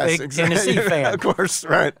 And I'm a big Tennessee fan. Of course,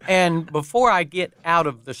 right. And before I get out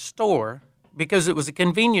of the store, because it was a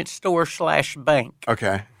convenience store / bank,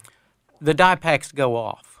 okay, the die packs go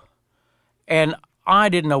off. And I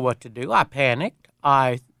didn't know what to do. I panicked.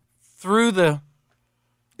 I threw the...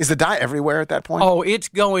 Is the die everywhere at that point? Oh, it's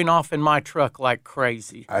going off in my truck like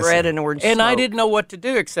crazy. Red and orange And smoke. I didn't know what to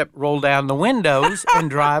do except roll down the windows and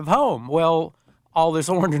drive home. Well, all this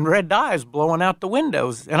orange and red dye is blowing out the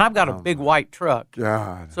windows. And I've got a big white truck.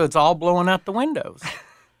 God. So it's all blowing out the windows.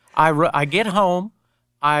 I get home.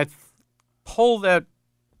 I pull that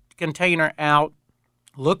container out,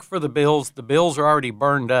 look for the bills. The bills are already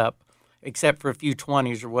burned up, except for a few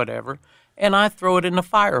 20s or whatever. And I throw it in the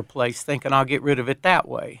fireplace thinking I'll get rid of it that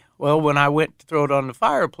way. Well, when I went to throw it on the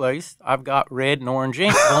fireplace, I've got red and orange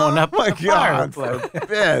ink going up the fireplace.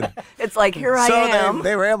 Man. It's like, here I am. So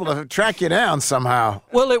they were able to track you down somehow.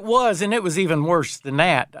 Well, it was, and it was even worse than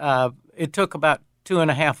that. It took about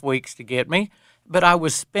 2.5 weeks to get me, but I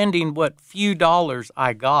was spending what few dollars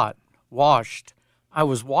I got washed. I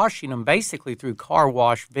was washing them basically through car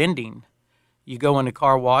wash vending. You go in the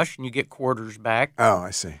car wash and you get quarters back. Oh,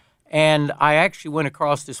 I see. And I actually went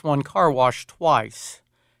across this one car wash twice,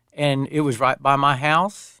 and it was right by my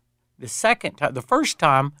house. The first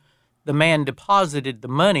time, the man deposited the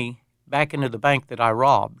money back into the bank that I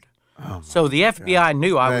robbed. Oh, so the FBI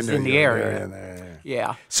knew I was in the area.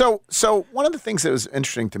 Yeah. So one of the things that was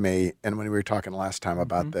interesting to me, and when we were talking last time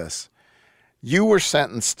about this, you were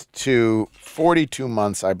sentenced to 42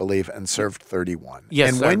 months, I believe, and served 31.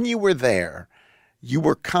 Yes, and sir. when you were there, you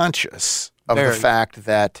were conscious of Very. the fact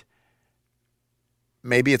that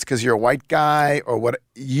maybe it's because you're a white guy or what,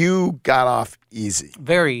 you got off easy.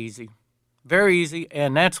 Very easy. Very easy,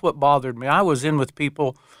 and that's what bothered me. I was in with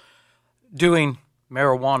people doing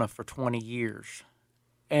marijuana for 20 years,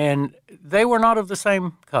 and they were not of the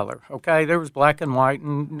same color, okay? There was black and white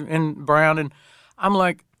and brown, and I'm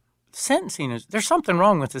like, there's something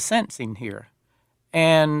wrong with the sentencing here.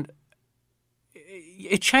 And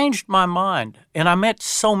it changed my mind, and I met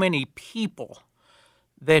so many people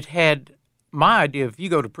that had my idea, if you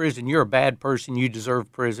go to prison, you're a bad person, you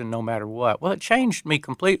deserve prison no matter what. Well, it changed me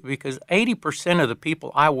completely because 80% of the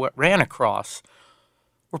people I ran across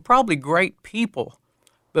were probably great people,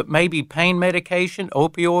 but maybe pain medication,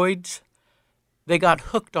 opioids, they got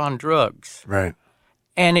hooked on drugs. Right.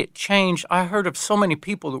 And it changed. I heard of so many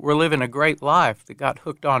people that were living a great life that got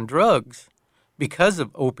hooked on drugs because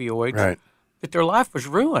of opioids, right, that their life was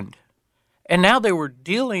ruined. And now they were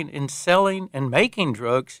dealing and selling and making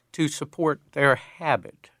drugs to support their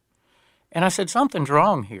habit. And I said, something's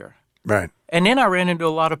wrong here. Right. And then I ran into a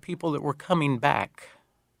lot of people that were coming back.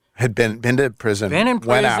 Had been to prison, Been in prison.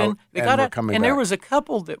 went out, they and got were out, coming and back. there was a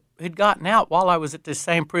couple that had gotten out while I was at this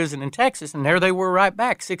same prison in Texas, and there they were right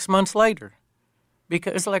back 6 months later.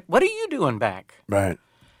 Because it's like, what are you doing back? Right.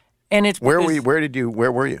 And it's Where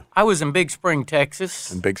were you? I was in Big Spring, Texas.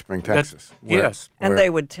 In Big Spring, Texas. Yes. And they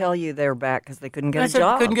would tell you they're back because they couldn't get a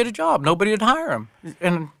job. Couldn't get a job. Nobody would hire them.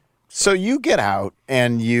 And so you get out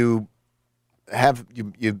and you have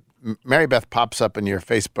Mary Beth pops up in your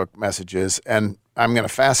Facebook messages, and I'm going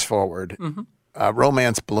to fast forward. Mm-hmm.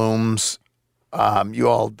 Romance blooms. You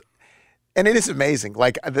all, and it is amazing.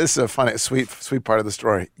 Like, this is a funny, sweet part of the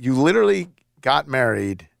story. You literally got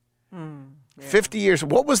married. 50 years.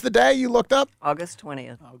 What was the day you looked up? August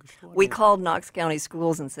 20th. We called Knox County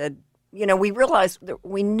Schools and said, we realized that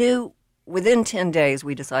we knew within 10 days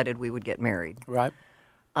we decided we would get married. Right.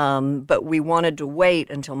 But we wanted to wait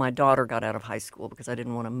until my daughter got out of high school because I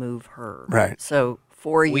didn't want to move her. Right. So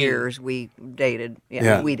 4 years we dated.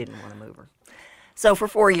 Yeah. We didn't want to move her. So for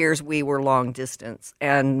 4 years we were long Uh-huh. distance,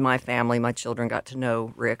 and my family, my children got to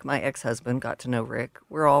know Rick. My ex-husband got to know Rick.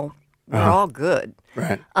 We're all good.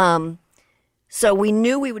 Right. So we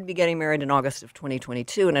knew we would be getting married in August of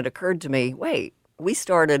 2022, and it occurred to me, wait, we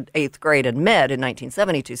started 8th grade and met in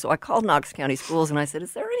 1972. So I called Knox County Schools, and I said,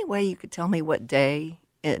 is there any way you could tell me what day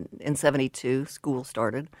in 72 school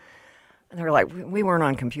started? And they were like, we weren't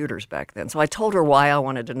on computers back then. So I told her why I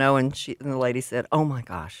wanted to know, and the lady said, oh, my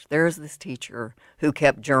gosh, there's this teacher who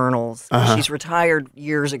kept journals. Uh-huh. She's retired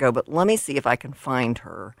years ago, but let me see if I can find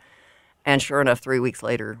her. And sure enough, 3 weeks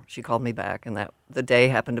later, she called me back, and that the day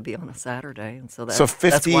happened to be on a Saturday. And so, So 50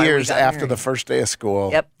 that's why we years got after married. the first day of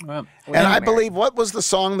school. Yep. And I believe, what was the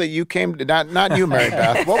song that you came to, not you, Mary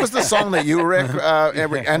Beth, what was the song that you, Rick,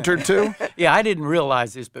 entered to? Yeah, I didn't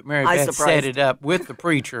realize this, but Mary Beth set it up with the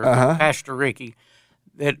preacher, Uh-huh. Pastor Ricky,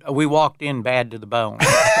 that we walked in bad to the bone.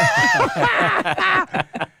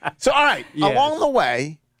 So, all right, Yes. along the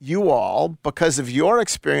way, you all, because of your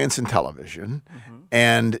experience in television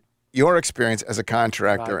and your experience as a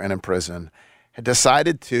contractor and in prison, had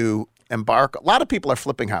decided to embark. A lot of people are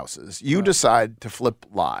flipping houses. You decide to flip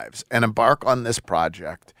lives and embark on this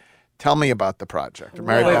project. Tell me about the project.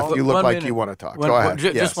 Mary Beth, you look One like minute. you want to talk. One- Go ahead.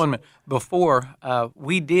 Just Yes. 1 minute. Before,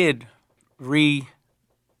 we did reunite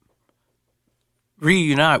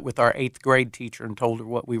with our 8th grade teacher and told her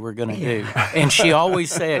what we were going to do. And she always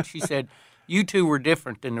said, you two were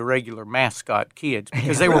different than the regular mascot kids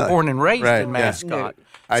because they were Really? born and raised Right, in yeah. mascot.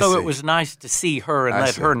 I So see. it was nice to see her and I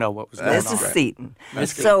let see. her know what was going This on. is Seton.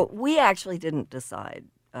 That's good. So we actually didn't decide,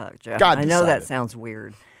 Jeff. God I know that decided. sounds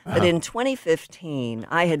weird. But Uh-huh. in 2015,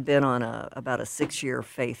 I had been on about a 6-year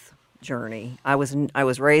faith journey. I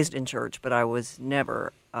was raised in church, but I was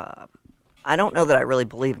never, I don't know that I really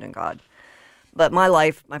believed in God. But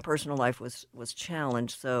my personal life was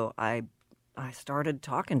challenged, so I started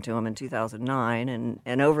talking to him in 2009,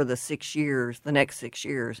 and over the next 6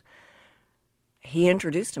 years, he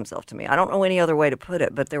introduced himself to me. I don't know any other way to put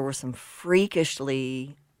it, but there were some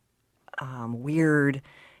freakishly weird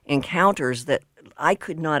encounters that I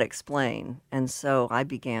could not explain, and so I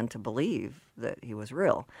began to believe that he was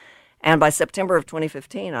real. And by September of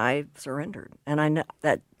 2015, I surrendered, and I know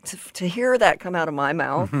that to hear that come out of my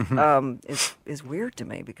mouth is weird to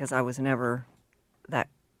me because I was never that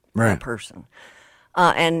person.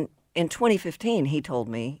 And in 2015, he told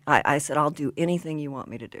me, I said, I'll do anything you want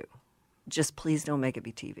me to do. Just please don't make it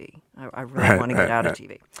be TV. I really want to get out of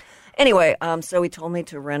TV. Anyway, so he told me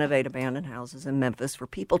to renovate abandoned houses in Memphis for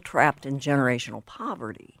people trapped in generational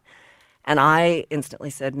poverty. And I instantly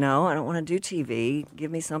said, no, I don't want to do TV. Give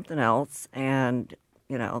me something else. And,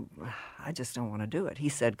 I just don't want to do it. He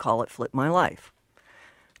said, call it Flip My Life.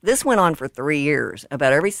 This went on for 3 years.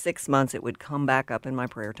 About every 6 months, it would come back up in my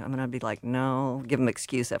prayer time, and I'd be like, no, give him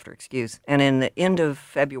excuse after excuse. And in the end of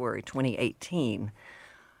February 2018,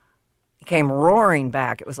 it came roaring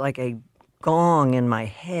back. It was like a gong in my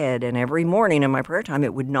head, and every morning in my prayer time,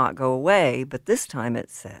 it would not go away. But this time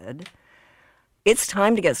it said, it's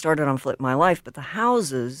time to get started on Flip My Life, but the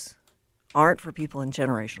houses aren't for people in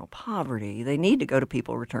generational poverty. They need to go to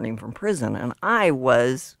people returning from prison. And I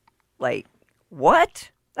was like, what?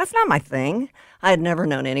 That's not my thing. I had never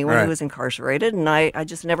known anyone who was incarcerated, and I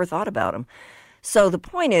just never thought about them. So the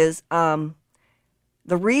point is, the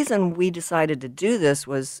reason we decided to do this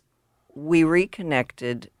was we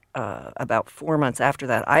reconnected about 4 months after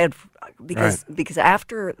that. Because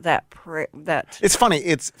after that It's funny.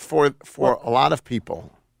 It's for a lot of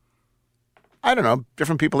people. I don't know.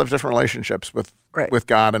 Different people have different relationships with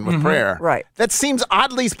God and with prayer. Right. That seems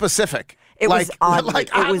oddly specific. It was oddly,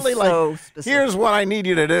 so specific. Here's what I need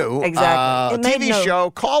you to do. Exactly. A TV show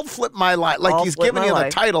called Flip My Life. Like he's giving you the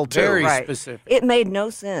title too. Very specific. It made no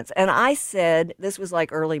sense. And I said, this was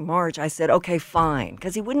like early March, I said, okay, fine,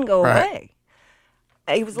 because he wouldn't go away.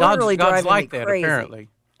 He was literally God's driving like me that, crazy. apparently.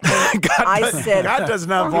 God does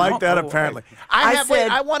not like that, apparently.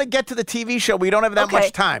 I want to get to the TV show. We don't have that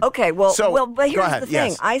much time. Okay, but here's go ahead. the thing.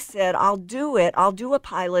 Yes. I said, I'll do it. I'll do a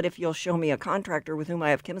pilot if you'll show me a contractor with whom I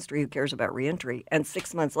have chemistry who cares about reentry. And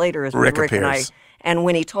 6 months later, as Rick and I, appears. and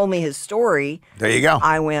when he told me his story, there you go.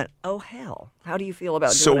 I went, oh, hell. How do you feel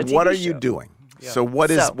about So doing a TV what are show? you doing? So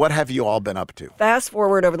what have you all been up to? Fast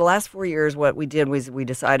forward over the last 4 years, what we did was we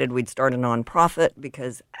decided we'd start a nonprofit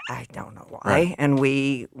because I don't know why. Right. And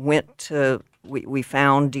we went to, we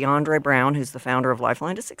found DeAndre Brown, who's the founder of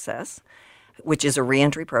Lifeline to Success, which is a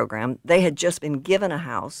reentry program. They had just been given a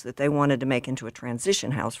house that they wanted to make into a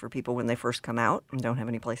transition house for people when they first come out and don't have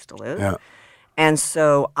any place to live. Yeah. And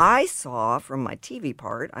so I saw from my TV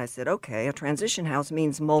part, I said, okay, a transition house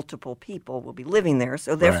means multiple people will be living there.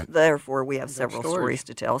 So therefore, we have several stories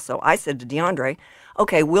to tell. So I said to DeAndre,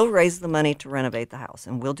 okay, we'll raise the money to renovate the house,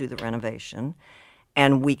 and we'll do the renovation,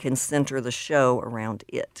 and we can center the show around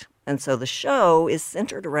it. And so the show is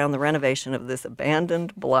centered around the renovation of this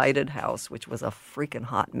abandoned, blighted house, which was a freaking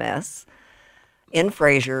hot mess in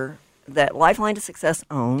Frasier that Lifeline to Success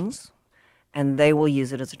owns. And they will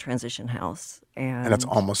use it as a transition house, and it's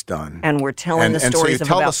almost done. And we're telling the stories so you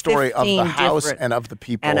tell of about the story of the house different- and of the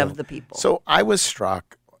people. and of the people. So I was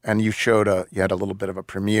struck, and you had a little bit of a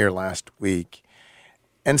premiere last week,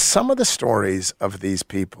 and some of the stories of these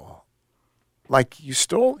people, like you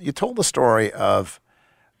told the story of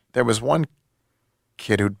there was one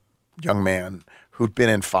young man who'd been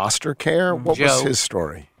in foster care. What was his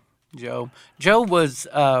story? Joe was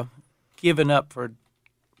given up for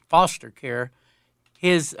foster care.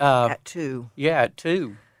 At 2. Yeah, at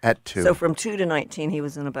 2. At 2. So from 2 to 19, he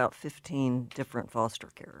was in about 15 different foster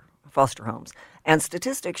homes. And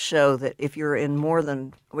statistics show that if you're in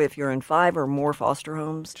 5 or more foster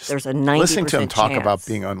homes, there's a 90% chance. Listening to him talk about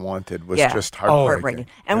being unwanted was just heartbreaking.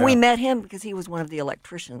 And we met him because he was one of the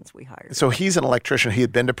electricians we hired. So he's an electrician. He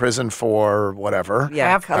had been to prison for whatever.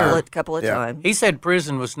 Yeah, a couple of times. He said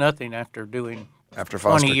prison was nothing after doing foster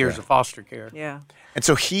 20 years of foster care. Yeah. And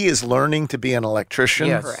so he is learning to be an electrician.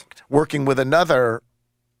 Yes. Correct. Working with another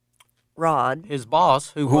Rod, his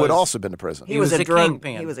boss, who had also been to prison. He was a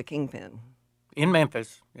kingpin. He was a kingpin in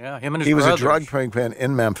Memphis. Yeah, him and his He was brothers. a drug kingpin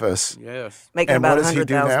in Memphis. Yes, making and about what does he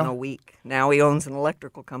do $100,000 now? a week. Now he owns an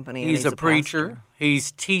electrical company. He's and a preacher. pastor.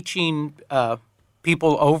 He's teaching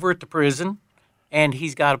people over at the prison, and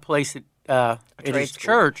he's got a place at his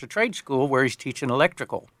church, a trade school, where he's teaching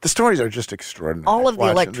electrical. The stories are just extraordinary. All of the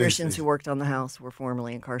Watching electricians these- who worked on the house were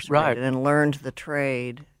formerly incarcerated Right. and learned the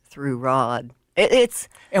trade through Rod.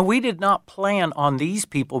 And we did not plan on these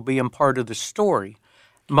people being part of the story.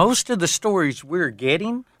 Most of the stories we're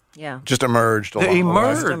getting just emerged. They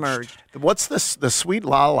emerged. What's this? The Sweet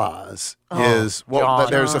Lala's is John.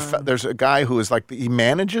 there's a guy who is he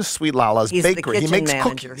manages Sweet Lala's He's bakery. the He makes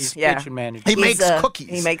manager. cookies. Yeah. Kitchen manager. He makes cookies.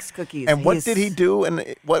 He makes cookies. And what did he do?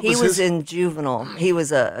 And what he was was his? in juvenile. He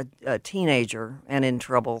was a teenager and in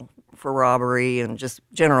trouble for robbery and just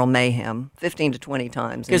general mayhem 15 to 20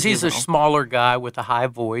 times. Because he's a smaller guy with a high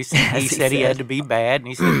voice. And he said he had to be bad. And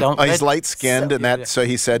he said, don't he's light-skinned, and that, so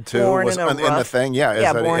he said, too, born was in in the thing.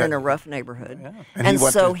 Yeah, born in a rough neighborhood. Yeah. And he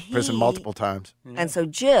went to prison multiple times. And so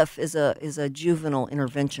Geoff is a juvenile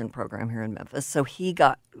intervention program here in Memphis. So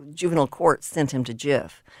juvenile court sent him to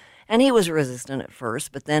Geoff. And he was resistant at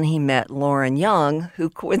first, but then he met Lauren Young, who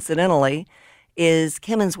coincidentally is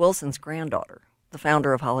Kimmons Wilson's granddaughter, the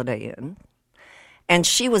founder of Holiday Inn. And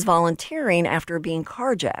she was volunteering after being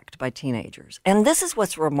carjacked by teenagers. And this is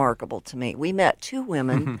what's remarkable to me. We met 2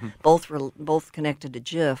 women, both connected to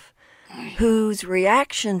Geoff, whose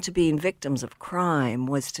reaction to being victims of crime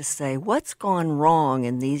was to say, what's gone wrong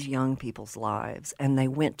in these young people's lives? And they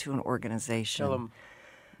went to an organization. Tell them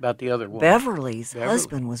about the other one. Beverly's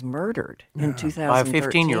husband was murdered in 2013. By a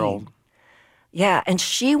 15-year-old. Yeah, and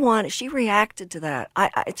she reacted to that.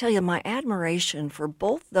 I tell you, my admiration for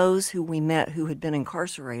both those who we met who had been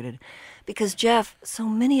incarcerated, because, Geoff, so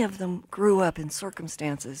many of them grew up in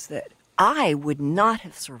circumstances that I would not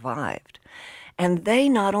have survived. And they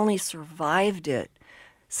not only survived it,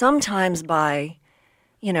 sometimes by,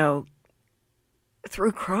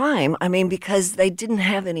 through crime, because they didn't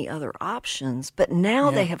have any other options. But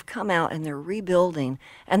now they have come out and they're rebuilding,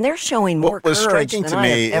 and they're showing more What was courage striking than to I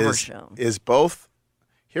me have ever shown. is both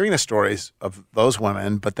hearing the stories of those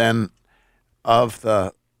women, but then of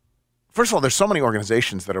the. First of all, there's so many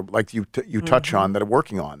organizations that are like you touch on that are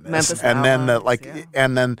working on this, Memphis and Allies,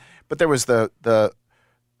 then but there was the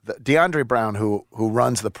DeAndre Brown who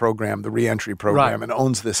runs the program, the reentry program, Right. and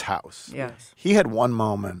owns this house. Yes. He had one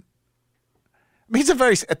moment. He's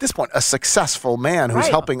at this point, a successful man who's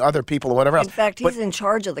Right. helping other people or whatever else. In fact, he's But in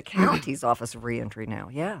charge of the county's Office of Reentry now.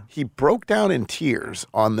 Yeah. he broke down in tears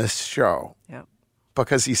on this show Yep.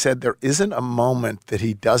 because he said there isn't a moment that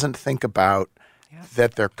he doesn't think about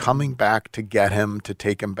that they're coming back to get him to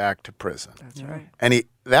take him back to prison. That's right. And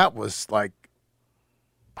that was like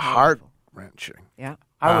heart-wrenching. Yeah.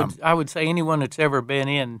 I would say anyone that's ever been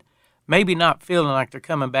in, maybe not feeling like they're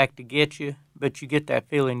coming back to get you, but you get that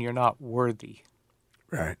feeling you're not worthy.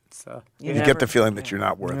 Right. So You get the feeling that you're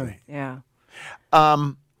not worthy. Yeah.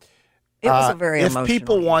 It was a very if emotional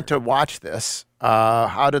people year. want to watch this,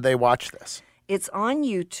 how do they watch this? It's on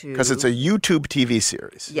YouTube. Because it's a YouTube TV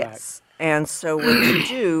series. Yes. And so what you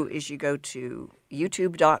do is you go to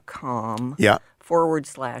youtube.com Yeah.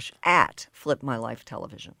 / Flip My Life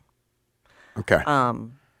Television. Okay.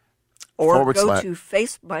 Or go to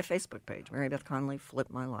my Facebook page, Mary Beth Conley, Flip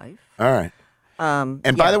My Life. All right.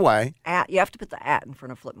 And by the way, you have to put the @ in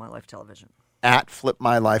front of Flip My Life Television. @ Flip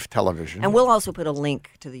My Life Television. And we'll also put a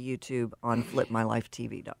link to the YouTube on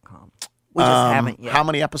flipmylifetv.com. We just haven't yet. How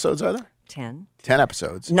many episodes are there? 10. 10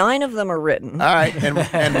 episodes. 9 of them are written. All right.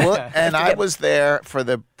 And I was there for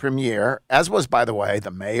the premiere, as was, by the way,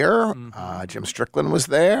 the mayor. Jim Strickland was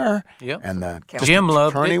there. Yep. And the Jim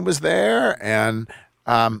loved attorney it. was there.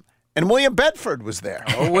 And William Bedford was there.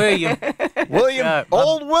 Oh, William.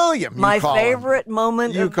 Old William. My favorite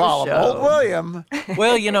moment you of call the him show. Old William.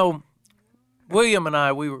 Well, William and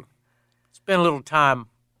I, we spent a little time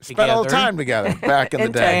together back in the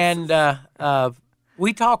day. And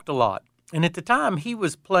we talked a lot. And at the time, he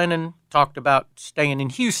was talked about staying in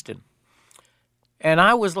Houston. And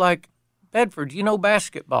I was like, Bedford, you know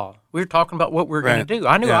basketball. We were talking about what we were going to do.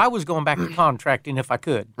 I knew I was going back to contracting if I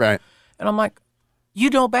could. Right. And I'm like, you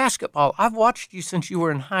know basketball. I've watched you since you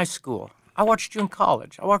were in high school. I watched you in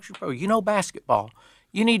college. I watched you pro. You know basketball.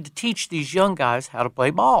 You need to teach these young guys how to play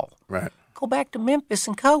ball. Right. Go back to Memphis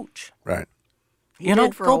and coach. Right. He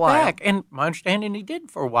did for a while. Back. And my understanding, he did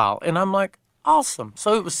for a while. And I'm like, awesome.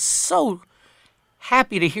 So it was so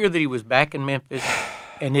happy to hear that he was back in Memphis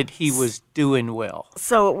and that he was doing well.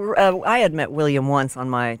 So I had met William once on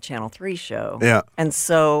my Channel 3 show. Yeah. And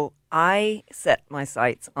so I set my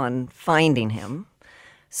sights on finding him.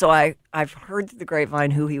 So I've heard through the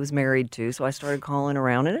grapevine who he was married to, so I started calling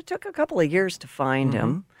around, and it took a couple of years to find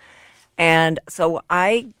him. And so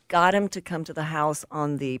I got him to come to the house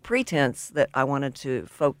on the pretense that I wanted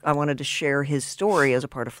to share his story as a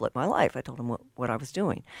part of Flip My Life. I told him what I was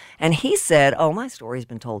doing. And he said, oh, my story's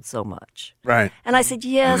been told so much. Right. And I said,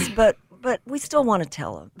 yes, but we still want to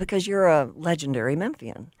tell him because you're a legendary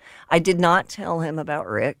Memphian. I did not tell him about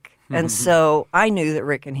Rick. And so I knew that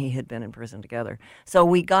Rick and he had been in prison together. So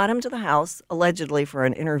we got him to the house, allegedly, for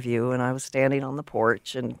an interview, and I was standing on the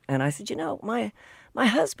porch, and I said, my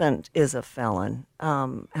husband is a felon,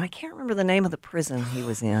 and I can't remember the name of the prison he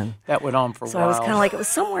was in. That went on for a while. So I was kind of like, it was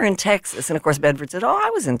somewhere in Texas. And, of course, Bedford said, oh, I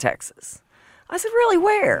was in Texas. I said, really,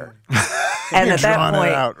 where? And at that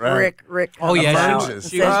point, Rick emerges.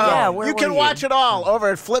 Says, where you were can watch it all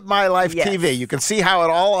over at Flip My Life TV. You can see how it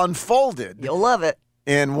all unfolded. You'll love it.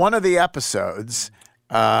 In one of the episodes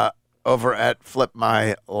over at Flip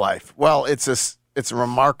My Life. Well, it's a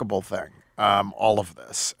remarkable thing, all of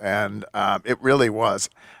this. And it really was.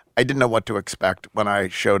 I didn't know what to expect when I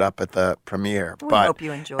showed up at the premiere. We hope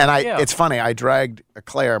you enjoyed it. And it's funny, I dragged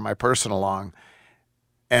Claire, my person, along,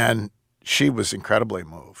 and she was incredibly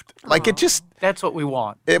moved. Like that's what we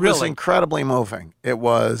want. It was incredibly moving. It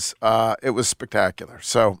was spectacular.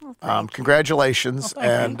 So congratulations,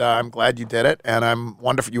 I'm glad you did it. And I'm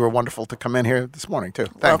wonderful. You were wonderful to come in here this morning too.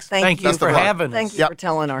 Thanks. Well, thank you for having us. Thank you for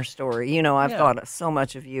telling our story. I've thought so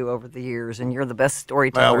much of you over the years, and you're the best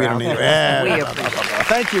storyteller. Well, we don't need it. We appreciate it.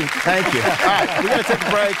 Thank you. All right, we're going to take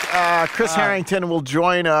a break. Chris Harrington will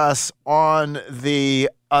join us on the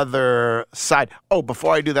other side. Oh,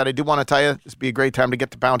 before I do that, I do want to tell you, this would be a great time to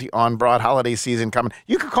get to Bounty on Broad. Holiday season coming.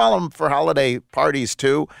 You could call them for holiday parties,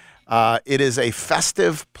 too. It is a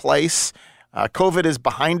festive place. COVID is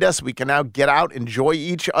behind us. We can now get out, enjoy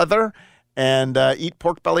each other, and eat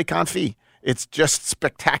pork belly confit. It's just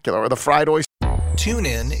spectacular. Or the fried oyster.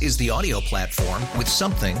 TuneIn is the audio platform with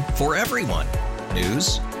something for everyone.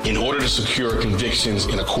 News. In order to secure convictions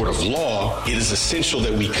in a court of law, it is essential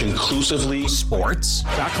that we conclusively. Sports.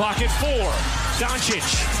 Got clock at 4. Doncic.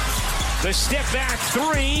 The step back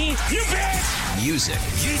 3. You bet. Music.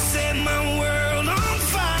 You set my world on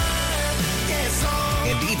fire. Yes,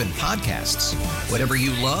 and even podcasts. Whatever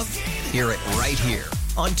you love, hear it right here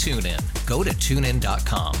on TuneIn. Go to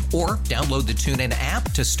TuneIn.com or download the TuneIn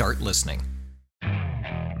app to start listening.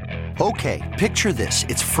 Okay, picture this.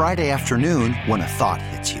 It's Friday afternoon when a thought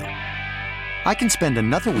hits you. I can spend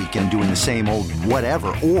another weekend doing the same old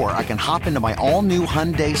whatever, or I can hop into my all-new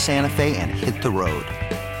Hyundai Santa Fe and hit the road.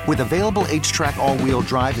 With available H-Track all-wheel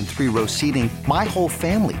drive and 3-row seating, my whole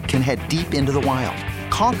family can head deep into the wild.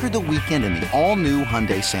 Conquer the weekend in the all-new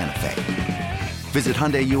Hyundai Santa Fe. Visit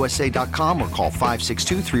HyundaiUSA.com or call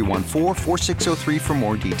 562-314-4603 for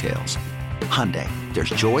more details. Hyundai, there's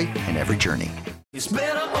joy in every journey.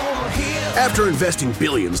 After investing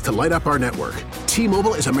billions to light up our network,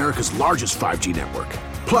 T-Mobile is America's largest 5G network.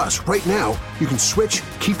 Plus, right now, you can switch,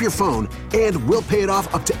 keep your phone, and we'll pay it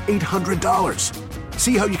off up to $800.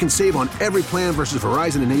 See how you can save on every plan versus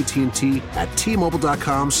Verizon and AT&T at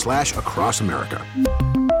T-Mobile.com/across America.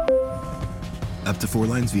 Up to 4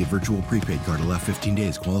 lines via virtual prepaid card. Allow 15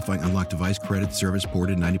 days. Qualifying unlocked device credit service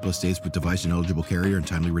ported 90 plus days with device and eligible carrier and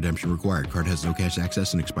timely redemption required. Card has no cash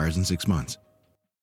access and expires in 6 months.